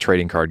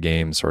trading card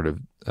game sort of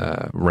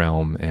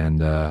realm, and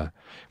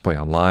play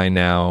online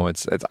now.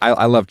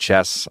 I love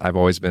chess. I've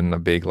always been a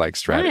big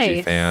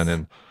strategy fan,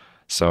 and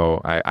so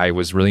I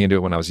was really into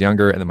it when I was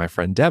younger. And then my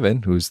friend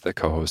Devin, who's the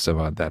co-host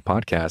of that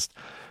podcast,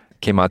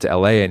 came out to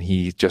LA, and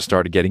he just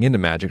started getting into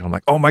Magic. And I'm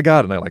like, oh my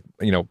God. And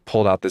I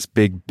pulled out this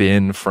big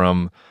bin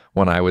from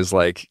when I was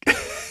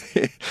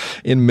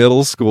in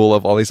middle school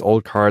of all these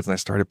old cards, and I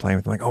started playing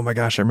with them. Like, oh my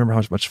gosh, I remember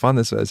how much fun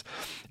this was.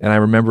 And I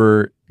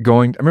remember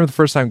the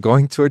first time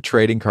going to a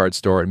trading card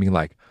store and being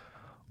like,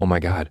 oh my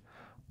God,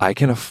 I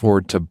can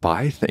afford to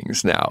buy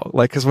things now.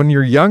 Because when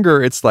you're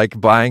younger, it's like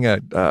buying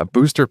a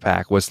booster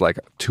pack was like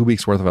 2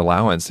 weeks worth of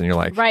allowance, and you're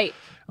like, right.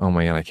 Oh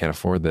man, I can't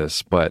afford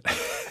this. But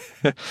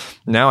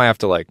now I have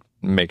to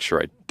make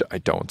sure I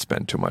don't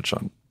spend too much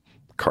on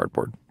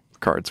cardboard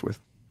cards with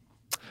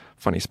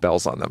funny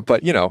spells on them.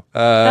 But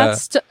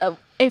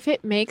If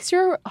it makes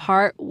your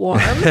heart warm,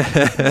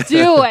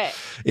 do it.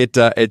 It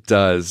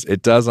does.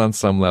 It does on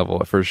some level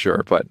for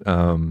sure. But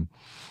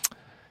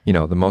you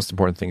know, the most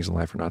important things in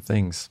life are not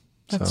things.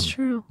 That's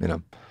true. You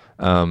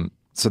know,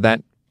 so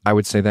that I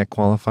would say that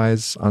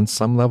qualifies on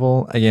some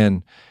level.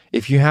 Again,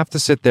 if you have to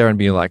sit there and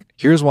be like,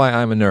 "Here's why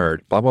I'm a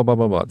nerd," blah blah blah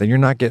blah blah, then you're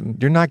not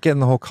getting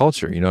the whole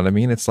culture. You know what I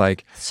mean? It's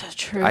like So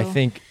true. I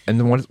think, and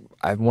then one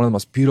of the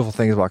most beautiful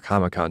things about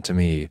Comic-Con to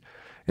me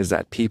is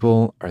that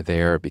people are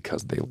there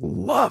because they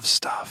love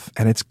stuff,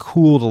 and it's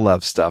cool to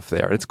love stuff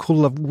there. It's cool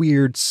to love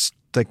weird,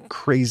 like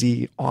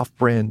crazy,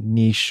 off-brand,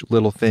 niche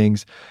little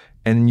things.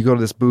 And you go to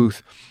this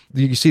booth,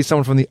 you see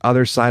someone from the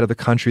other side of the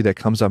country that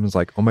comes up and is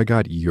like, "Oh my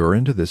God, you're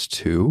into this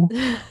too?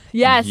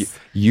 Yes.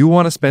 You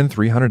want to spend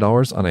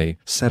 $300 on a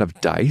set of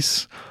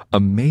dice?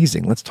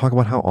 Amazing. Let's talk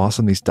about how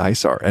awesome these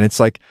dice are." And it's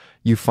like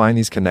you find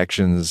these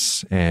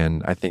connections,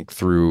 and I think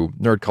through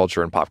nerd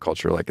culture and pop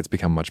culture, like it's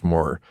become much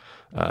more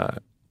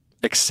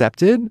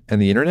accepted. And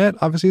the internet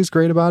obviously is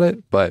great about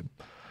it, but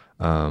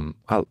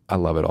I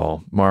love it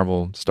all.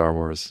 Marvel, Star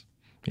Wars.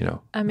 You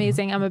know,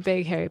 Amazing. I'm a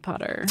big Harry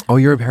Potter. Oh,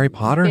 you're a Harry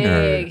Potter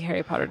nerd. Big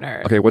Harry Potter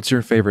nerd. Okay, what's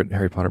your favorite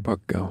Harry Potter book?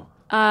 Go.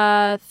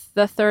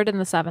 The third and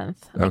the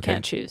seventh. I Okay.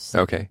 can't choose.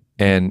 Okay.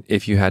 And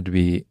if you had to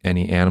be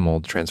any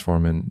animal to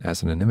transform in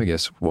as an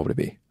animagus, what would it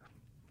be?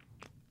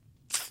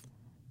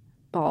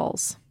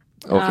 Balls.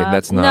 Okay,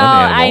 that's not no, an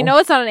animal. I know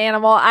it's not an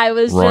animal. I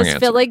was Wrong just answer.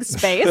 filling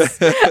space.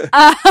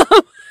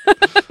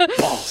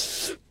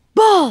 Balls.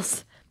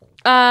 Balls.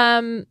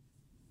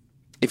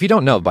 If you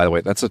don't know, by the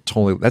way, that's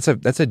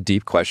a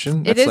deep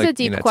question. It That's is a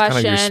deep It's kind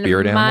of your question.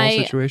 spirit animal My-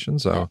 situation.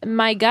 So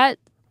My gut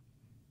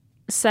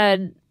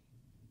said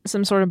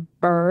some sort of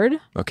bird.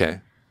 okay,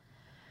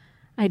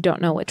 I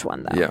don't know which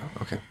one though. yeah,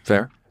 okay,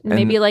 fair. And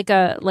Maybe like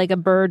a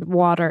bird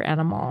water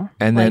animal,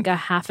 And like then- a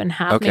half and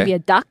half. Okay. Maybe a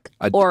duck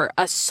A- or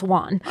a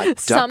swan.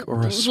 duck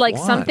or a Like swan.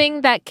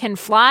 something that can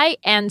fly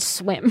and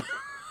swim.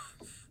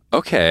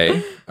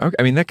 okay.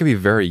 I mean, that could be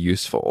very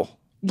useful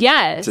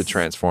Yes. to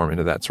transform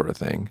into that sort of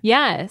thing.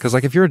 Yes. Because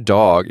like if you're a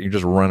dog, you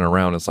just run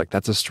around. It's like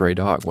that's a stray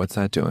dog. What's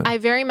that doing? I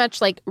very much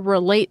like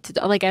relate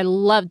to like I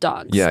love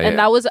dogs. Yeah, and yeah.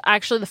 that was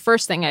actually the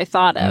first thing I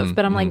thought of.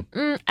 But I'm mm.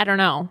 like, I don't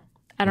know.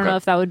 I don't Okay. know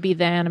if that would be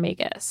the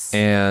animagus.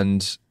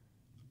 And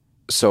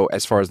so,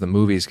 as far as the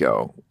movies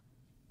go,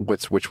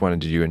 which one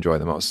did you enjoy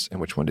the most,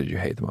 and which one did you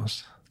hate the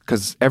most?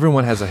 Because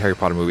everyone has a Harry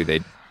Potter movie they,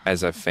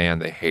 as a fan,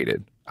 they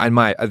hated.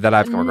 That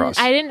I've come across.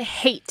 I didn't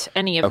hate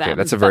any of them. Okay,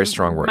 that's a very but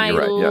strong word. My You're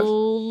right, yes.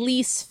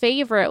 least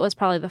favorite was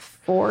probably the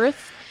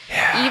fourth.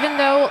 Even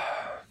though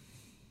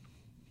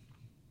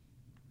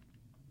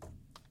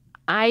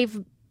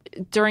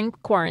during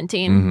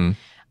quarantine, Mhm.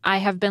 I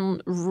have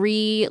been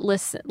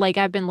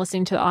I've been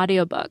listening to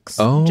audiobooks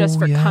Oh, just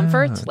for yeah.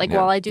 comfort. Like Yeah.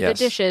 while I do Yes.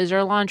 the dishes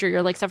or laundry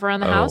or like stuff around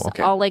the Oh, house,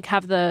 okay. I'll like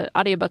have the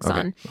audiobooks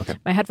on Okay.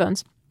 my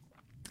headphones.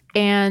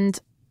 And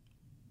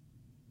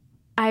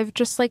I've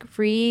just like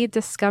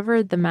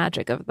rediscovered the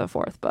magic of the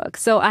fourth book.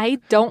 So I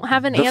don't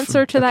have an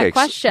answer to that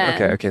question.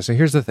 Okay. So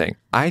here's the thing.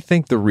 I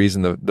think the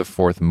reason the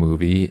fourth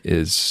movie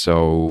is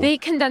so They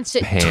condensed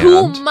it panned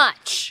too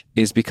much.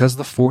 is because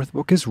the fourth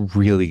book is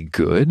really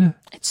good.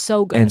 It's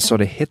so good. And so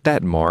to hit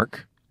that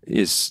mark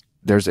it's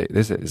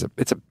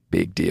a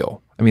big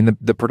deal. I mean,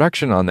 the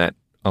production on that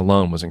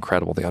alone was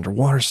incredible. The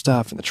underwater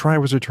stuff and the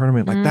Triwizard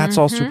Tournament, like that's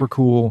all super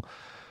cool.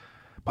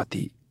 But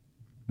the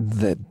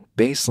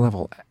base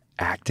level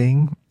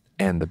acting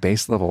and the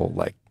base level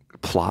like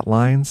plot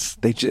lines,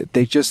 I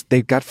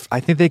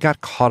think they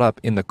got caught up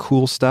in the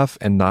cool stuff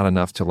and not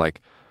enough to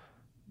like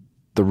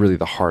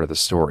the heart of the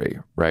story,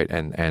 right?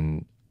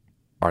 And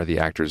are the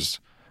actors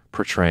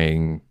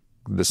portraying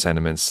the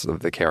sentiments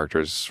of the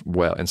characters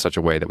well in such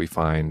a way that we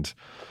find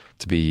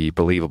to be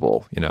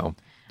believable, you know,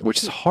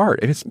 which is hard.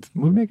 And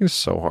movie making is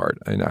so hard.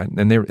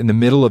 And they're in the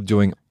middle of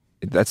doing.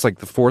 That's like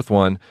the fourth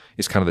one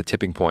is kind of the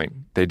tipping point.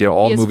 They did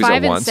all the movies at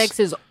 5 once. and 6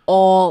 is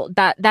all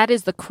that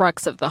is the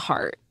crux of the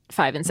heart.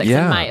 5 and 6,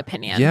 in my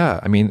opinion. Yeah,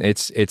 I mean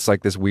it's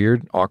like this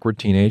weird, awkward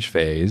teenage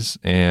phase,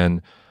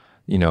 and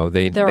you know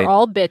They're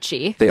all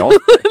bitchy. they all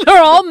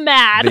They're all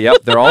mad.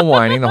 they're all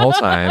whining the whole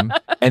time,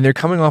 and they're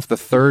coming off the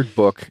third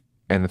book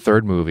and the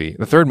third movie,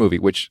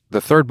 which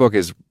the third book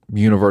is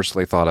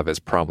universally thought of as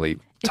probably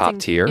top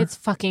tier. It's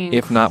fucking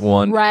if not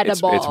one.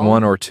 incredible. It's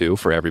one or two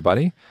for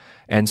everybody.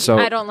 And so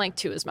I don't like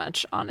 2 as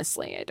much,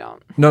 honestly. I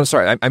don't. no,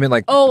 sorry. I mean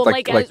like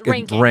as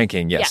ranking.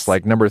 ranking. Yes, Yes.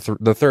 like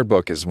the third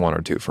book is 1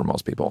 or 2 for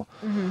most people,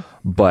 Mm-hmm.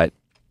 but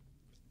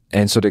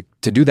and so to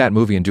do that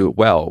movie and do it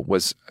well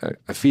was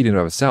a feat in and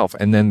of itself.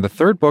 And then the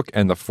third book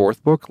and the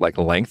fourth book, like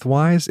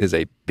lengthwise, is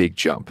a big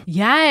jump.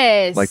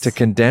 Yes. Like to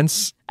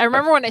condense. I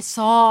remember when I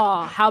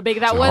saw how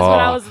big that was when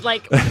I was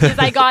like, because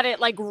I got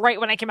it like right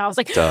when I came out. I was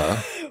like, Duh.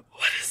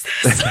 what is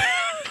this?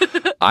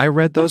 I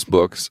read those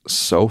books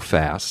so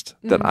fast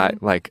that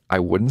Mm-hmm. I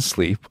wouldn't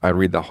sleep. I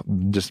read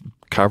just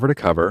cover to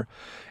cover,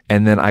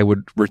 and then I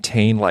would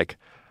retain like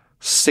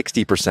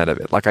 60% of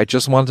it. Like I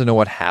just wanted to know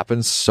what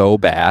happened so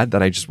bad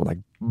that I just would like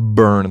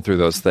burn through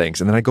those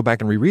things, and then I go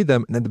back and reread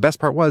them. And then the best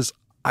part was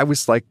I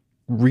was like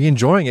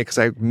re-enjoying it because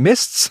I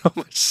missed so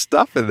much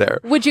stuff in there.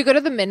 Would you go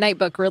to the midnight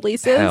book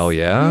releases? Hell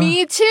yeah.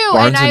 Me too.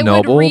 Barnes and I and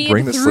Noble, would read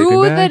bring the through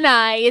sleeping the bag.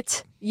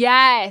 night.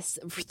 Yes,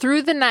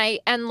 through the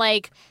night. And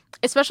like,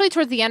 especially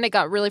towards the end, it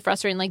got really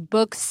frustrating. Like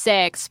book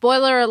 6.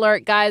 Spoiler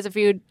alert, guys, if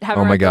you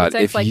haven't Oh my read God.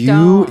 book 6, If like, you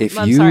don't. if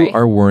I'm you sorry.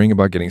 are worrying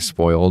about getting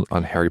spoiled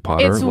on Harry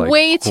Potter, It's like,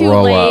 way too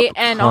grow late. up.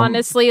 And Come-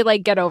 honestly,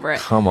 like, get over it.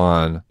 Come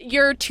on.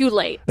 You're too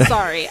late.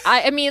 Sorry.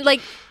 I mean, like,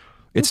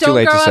 It's don't too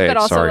late grow to up, say but it.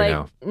 also Sorry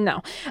like,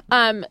 now.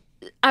 no.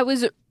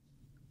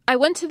 I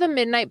went to the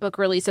midnight book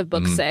release of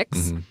book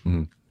 6.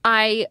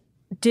 I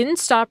didn't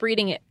stop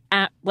reading it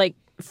at like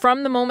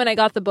from the moment I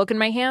got the book in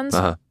my hands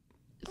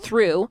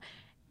through,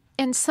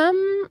 and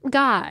some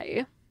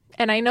guy,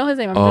 and I know his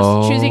name. I'm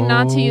just choosing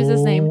not to use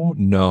his name.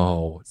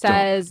 No.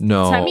 Says,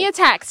 no. sent me a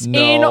text No,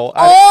 in I-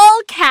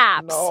 all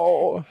caps.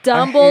 No.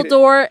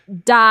 Dumbledore I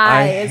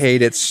dies.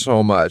 hate it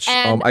so much.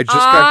 And I just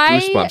got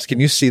goosebumps. Can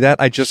you see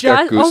that? I just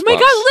got goosebumps. Oh my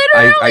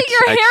God, literally,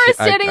 your hair is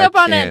can't- standing up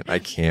on it. I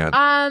can't.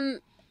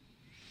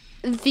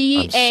 The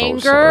I'm so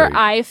anger sorry.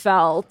 I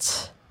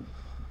felt.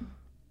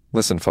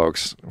 Listen,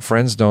 folks,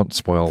 friends don't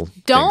spoil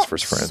Don't things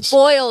for friends.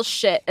 spoil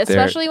shit,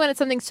 especially when it's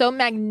something so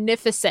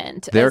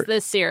magnificent as They're-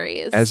 this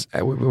series.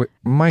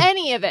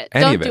 Any of it.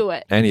 Any Don't of it. do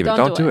it. Any of it.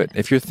 Don't do it.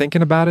 If you're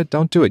thinking about it,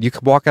 don't do it. You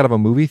could walk out of a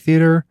movie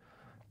theater.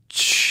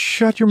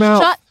 Shut your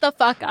mouth. Shut the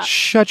fuck up.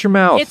 Shut your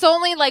mouth. It's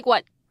only like,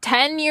 what,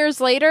 10 years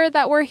later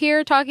that we're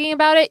here talking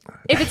about it?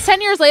 If it's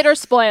 10 years later,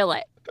 spoil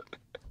it.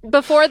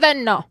 Before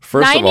then, no.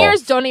 First of 9 all-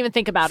 years, don't even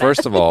think about it.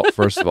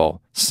 First of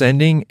all,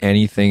 sending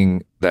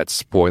anything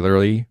that's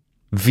spoilerly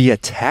via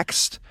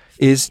text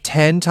is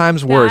 10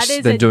 times worse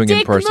is than a doing it in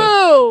dick person.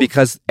 move.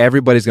 Because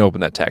everybody's going to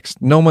open that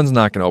text. No one's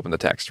not going to open the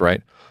text,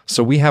 right?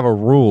 So we have a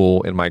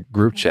rule in my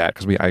group chat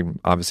because I'm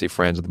obviously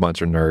friends with a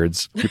bunch of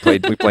nerds.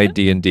 We played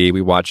D&D.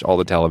 We watch all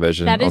the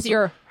television. That is Also-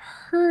 your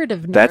herd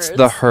of nerds. That's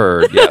the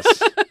herd, yes.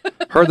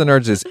 Herd the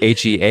Nerds is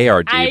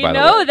HEARD, I by the way.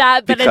 know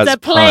that, but it's Because a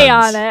play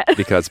puns. on it.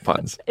 Because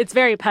puns. It's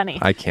very punny.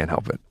 I can't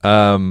help it.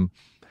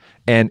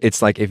 And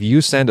it's like if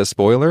you send a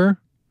spoiler,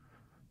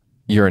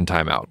 you're in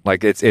timeout.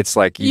 Like it's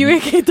like You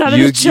get done in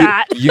the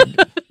chat.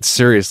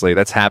 Seriously,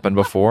 that's happened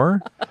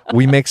before.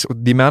 We mix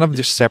the amount of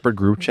just separate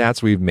group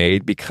chats we've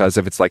made because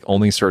if it's like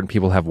only certain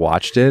people have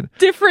watched it.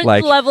 Different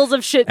like- levels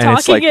of shit And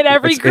it's talking like, in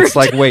every group. It's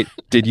like, wait,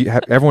 did you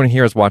have everyone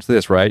here has watched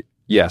this, right?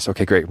 Yes.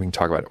 Okay, great. We can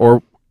talk about it.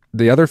 Or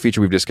the other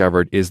feature we've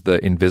discovered is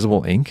the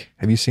invisible ink.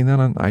 Have you seen that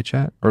on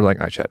iChat? Or like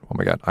iChat? Oh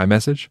my God,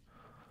 iMessage?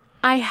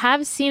 I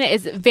have seen it.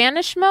 Is it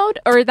vanish mode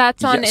or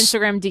that's on Yes.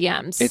 Instagram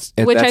DMs? It's-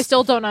 which I that's-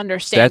 still don't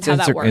understand That's how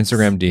that works.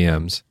 Instagram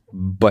DMs.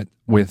 But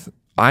with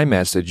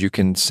iMessage, you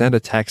can send a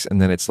text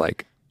and then it's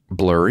like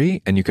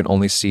blurry and you can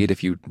only see it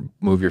if you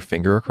move your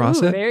finger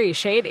across Ooh, it. very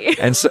shady.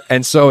 And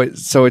so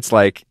it's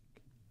like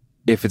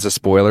if it's a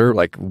spoiler,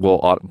 like we'll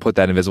put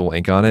that invisible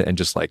ink on it and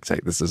just like say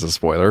this is a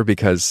spoiler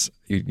because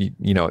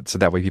you know so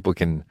that way people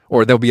can,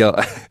 or there'll be a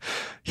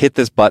hit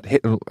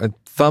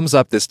thumbs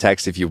up this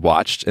text if you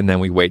watched, and then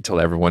we wait till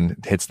everyone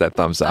hits that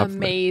thumbs up.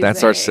 Amazing.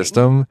 That's our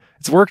system.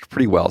 It's worked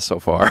pretty well so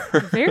far.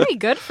 Very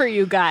good for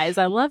you guys.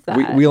 I love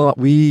that.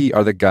 We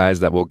are the guys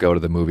that will go to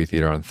the movie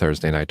theater on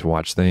Thursday night to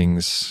watch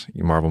things,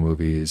 Marvel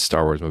movies,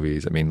 Star Wars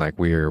movies. I mean, like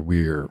we're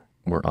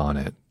on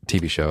it.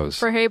 TV shows.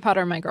 For Harry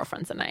Potter, my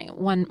girlfriends and I,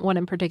 one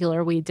in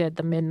particular, we did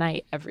the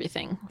midnight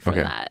everything for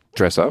that.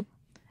 Dress up?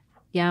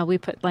 Yeah, we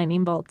put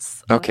lightning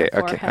bolts on Okay,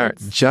 our all right.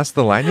 foreheads. Just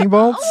the lightning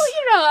bolts? Oh,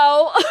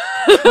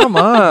 you know. Come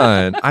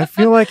on. I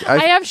feel like I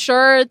have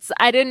shirts.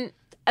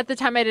 At the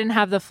time, I didn't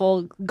have the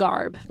full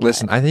garb.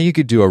 Listen, I think you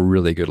could do a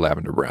really good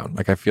lavender brown.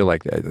 Like I feel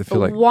like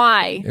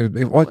Why?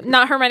 what?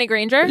 Not Hermione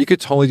Granger? You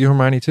could totally do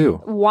Hermione too.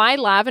 Why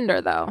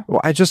lavender, though?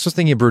 Well, I just was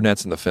thinking of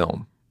brunettes in the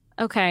film,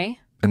 Okay.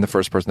 and the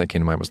first person that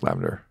came to mind was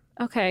lavender.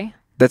 Okay.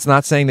 That's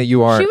not saying that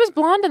you are. She was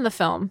blonde in the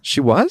film. She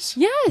was?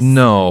 Yes.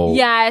 No.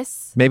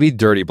 Yes. Maybe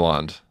dirty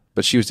blonde,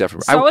 but she was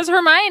definitely. So was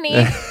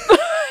Hermione.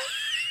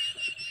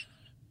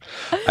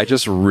 I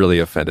just really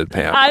offended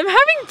Pam. I'm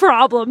having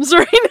problems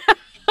right now.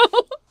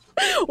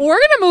 We're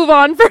going to move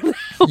on from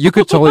that. You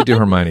could totally do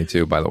Hermione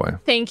too, by the way.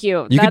 Thank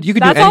you. You could do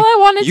that's any- all I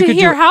wanted you to could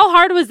hear. do- How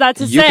hard was that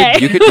to You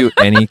say? could do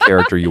any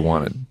character you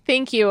wanted.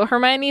 Thank you.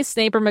 Hermione,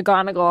 Snape, or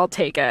McGonagall, I'll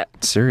take it.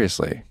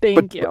 Seriously.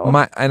 Thank you.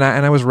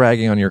 I was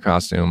ragging on your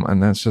costume,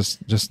 and that's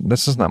just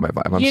not my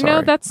vibe. I'm You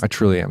know, sorry. I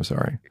truly am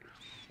sorry.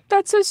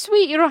 That's so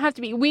sweet. You don't have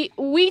to be.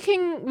 We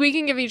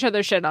can give each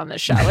other shit on this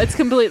show. It's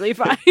completely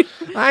fine.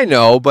 I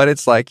know, but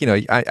it's like, you know,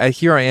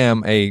 here I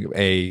am,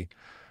 a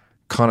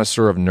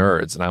connoisseur of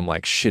nerds, and I'm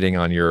like shitting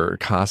on your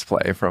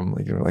cosplay from,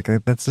 you know, like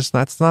that's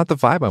not the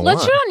vibe I want.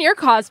 Let's shit on your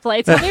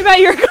cosplay. Tell me about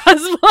your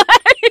cosplay.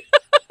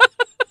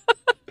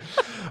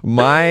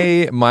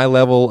 My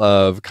level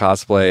of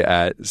cosplay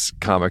at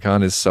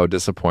Comic-Con is so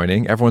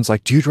disappointing. Everyone's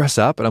like, "Do you dress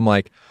up?" And I'm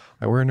like,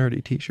 I wear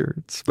nerdy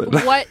t-shirts. But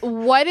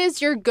what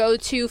is your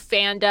go-to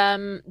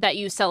fandom that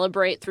you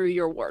celebrate through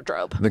your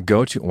wardrobe? the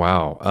go-to,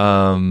 wow.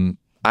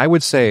 I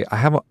would say I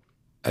have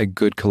a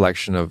good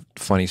collection of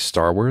funny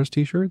Star Wars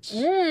t-shirts.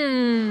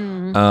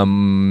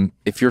 Mm.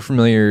 If you're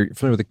familiar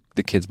with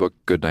the kids book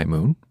Goodnight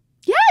Moon.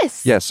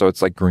 Yes. Yeah, so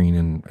it's like green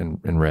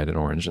and red and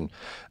orange. And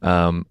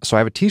so I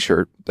have a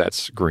T-shirt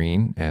that's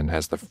green and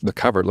has the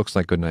cover. It looks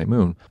like Goodnight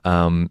Moon.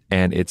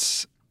 And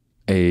it's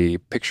a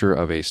picture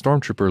of a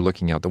stormtrooper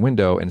looking out the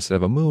window. And instead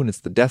of a moon, it's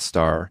the Death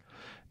Star.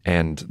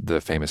 And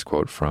the famous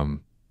quote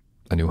from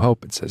A New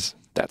Hope, it says,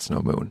 "That's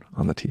no moon"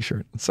 on the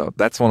T-shirt. So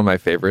that's one of my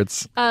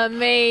favorites.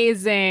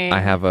 Amazing. I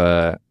have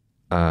a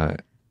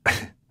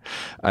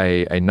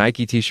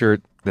Nike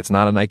T-shirt that's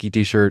not a Nike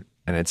T-shirt.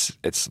 And it's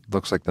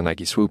looks like the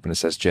Nike swoop, and it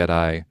says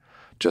Jedi,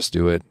 just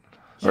do it.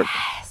 Or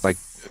like,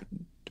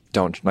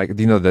 don't, like,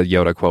 you know, the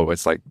Yoda quote,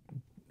 it's like,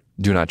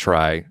 do not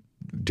try,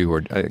 do,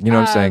 or, you know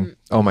what I'm saying?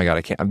 Oh my God,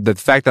 I can't. The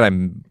fact that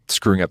I'm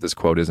screwing up this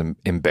quote is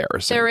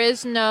embarrassing. There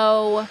is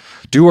no...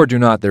 Do or do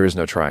not, there is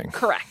no trying.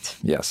 Correct.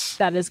 Yes.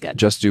 That is good.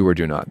 Just do or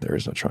do not, there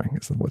is no trying.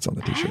 Is what's on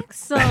the T-shirt.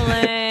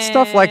 Excellent.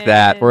 Stuff like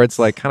that, where it's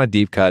like kind of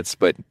deep cuts,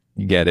 but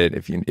you get it.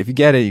 If you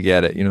get it, you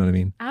get it. You know what I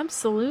mean?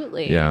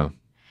 Absolutely. Yeah.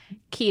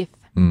 Keith,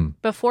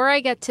 before I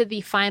get to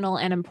the final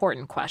and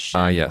important question,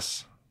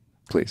 Yes,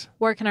 please.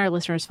 Where can our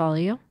listeners follow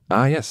you?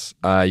 Yes.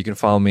 You can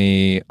follow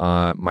me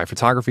my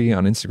photography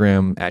on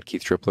Instagram at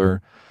Keith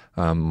Tripler.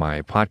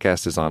 My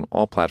podcast is on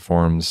all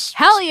platforms.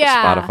 Hell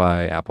yeah.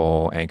 Spotify,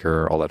 Apple,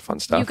 Anchor, all that fun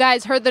stuff. You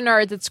guys heard the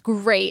nerds. It's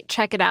great.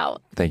 Check it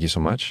out. Thank you so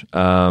much.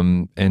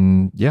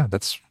 And yeah,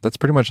 that's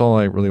pretty much all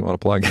I really want to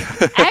plug.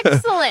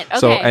 Excellent. Okay.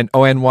 So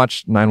and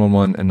watch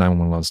 911 and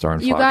 911 Lone Star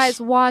and You Fox.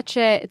 guys watch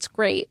it. It's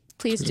great.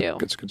 Please do.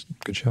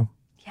 Good show.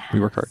 Yes. We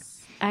work hard.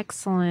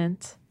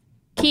 Excellent.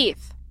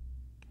 Keith.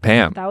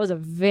 Pam. That was a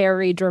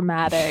very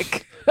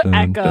dramatic Dun,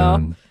 echo.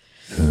 dun.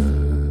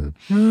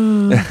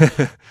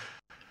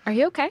 Are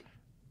you okay?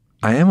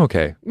 I am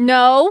okay.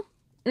 No.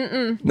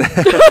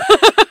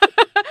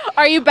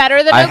 Are you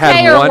better than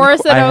okay or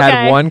worse than okay? I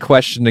had one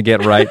question to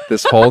get right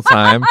this whole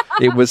time.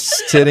 It was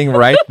sitting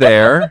right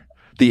there,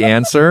 the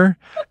answer,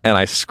 and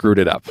I screwed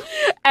it up.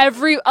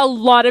 A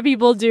lot of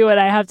people do it.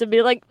 I have to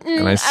be like,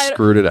 and I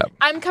screwed it up.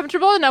 I'm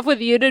comfortable enough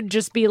with you to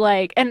just be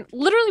like, and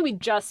literally we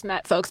just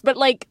met, folks. But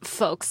let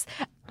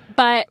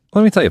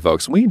me tell you,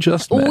 folks, we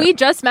just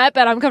met.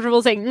 But I'm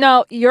comfortable saying,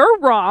 no, you're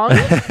wrong.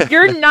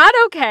 You're not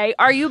okay.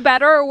 Are you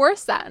better or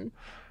worse than?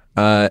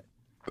 Am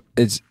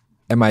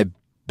I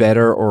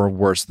better or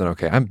worse than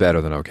okay? I'm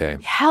better than okay.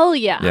 Hell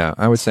yeah. Yeah,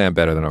 I would say I'm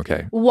better than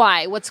okay.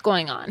 Why? What's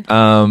going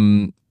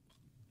on?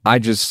 I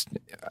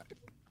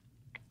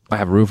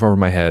have a roof over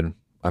my head.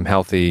 I'm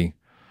healthy.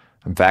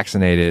 I'm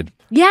vaccinated.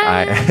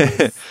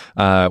 Yes.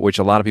 Which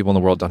a lot of people in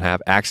the world don't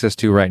have access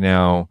to right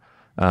now.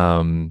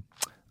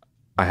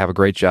 I have a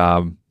great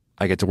job.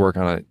 I get to work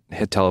on a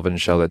hit television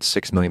show that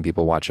 6 million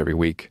people watch every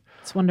week.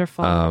 It's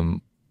wonderful.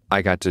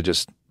 I got to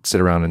just sit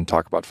around and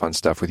talk about fun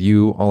stuff with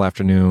you all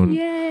afternoon.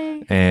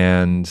 Yay.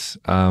 And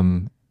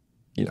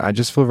I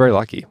just feel very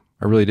lucky.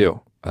 I really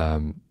do.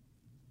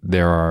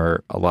 There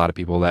are a lot of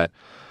people that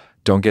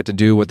don't get to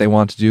do what they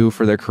want to do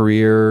for their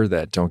career,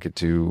 that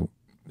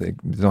they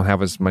don't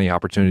have as many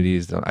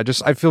opportunities.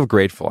 I feel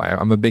grateful.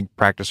 I'm a big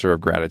practicer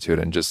of gratitude,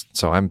 and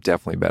so I'm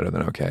definitely better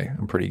than okay.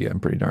 I'm pretty good. I'm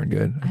pretty darn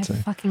good, I'd say.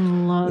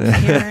 Fucking love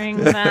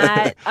hearing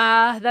that.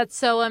 That's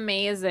so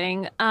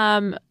amazing.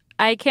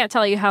 I can't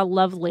tell you how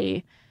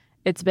lovely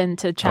it's been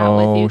to chat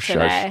with you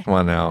today. Shush. Come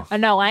on now.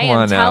 No, I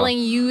am telling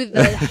you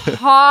the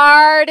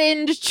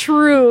hardened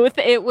truth.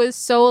 It was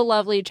so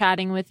lovely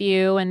chatting with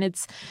you, and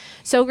it's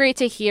so great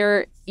to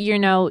hear,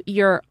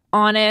 your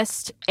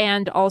honest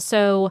and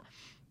also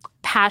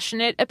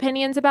passionate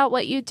opinions about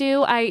what you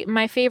do.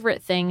 My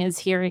favorite thing is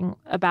hearing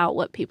about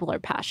what people are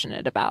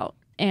passionate about,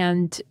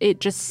 and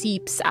it just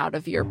seeps out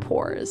of your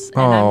pores.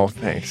 And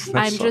thanks.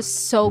 I'm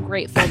just so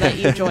grateful that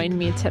you joined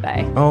me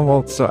today. Oh,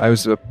 well, so it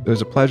was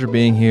a pleasure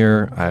being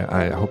here.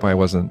 I hope I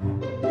wasn't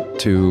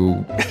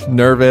too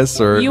nervous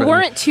or... You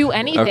weren't too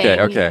anything.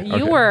 Okay.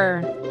 You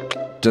were...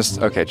 Just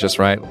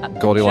right?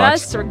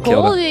 Goldilocks? Just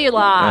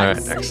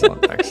Goldilocks. All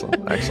right,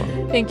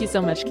 excellent. Thank you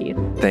so much, Keith.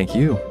 Thank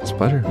you. It's a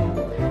pleasure.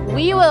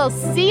 We will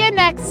see you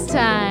next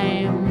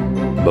time.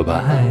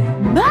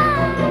 Bye-bye. Bye.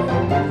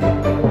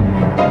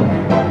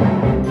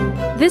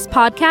 This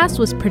podcast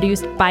was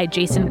produced by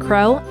Jason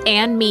Crow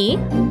and me,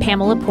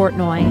 Pamela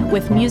Portnoy,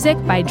 with music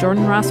by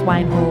Jordan Ross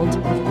Weinhold.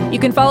 You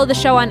can follow the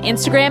show on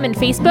Instagram and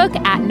Facebook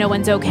at No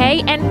One's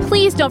Okay, and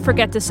please don't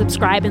forget to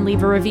subscribe and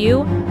leave a review.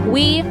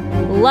 We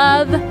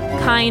love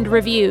kind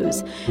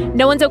reviews.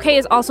 No One's Okay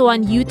is also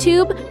on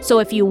YouTube, so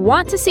if you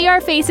want to see our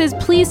faces,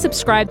 please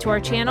subscribe to our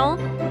channel.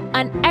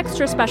 An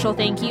extra special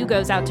thank you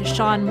goes out to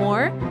Sean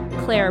Moore,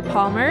 Claire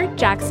Palmer,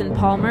 Jackson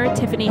Palmer,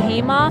 Tiffany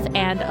Haymoff,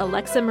 and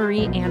Alexa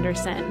Marie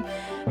Anderson.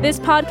 This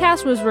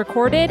podcast was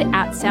recorded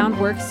at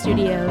Soundworks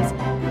Studios.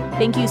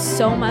 Thank you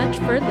so much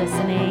for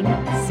listening.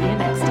 See you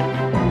next time.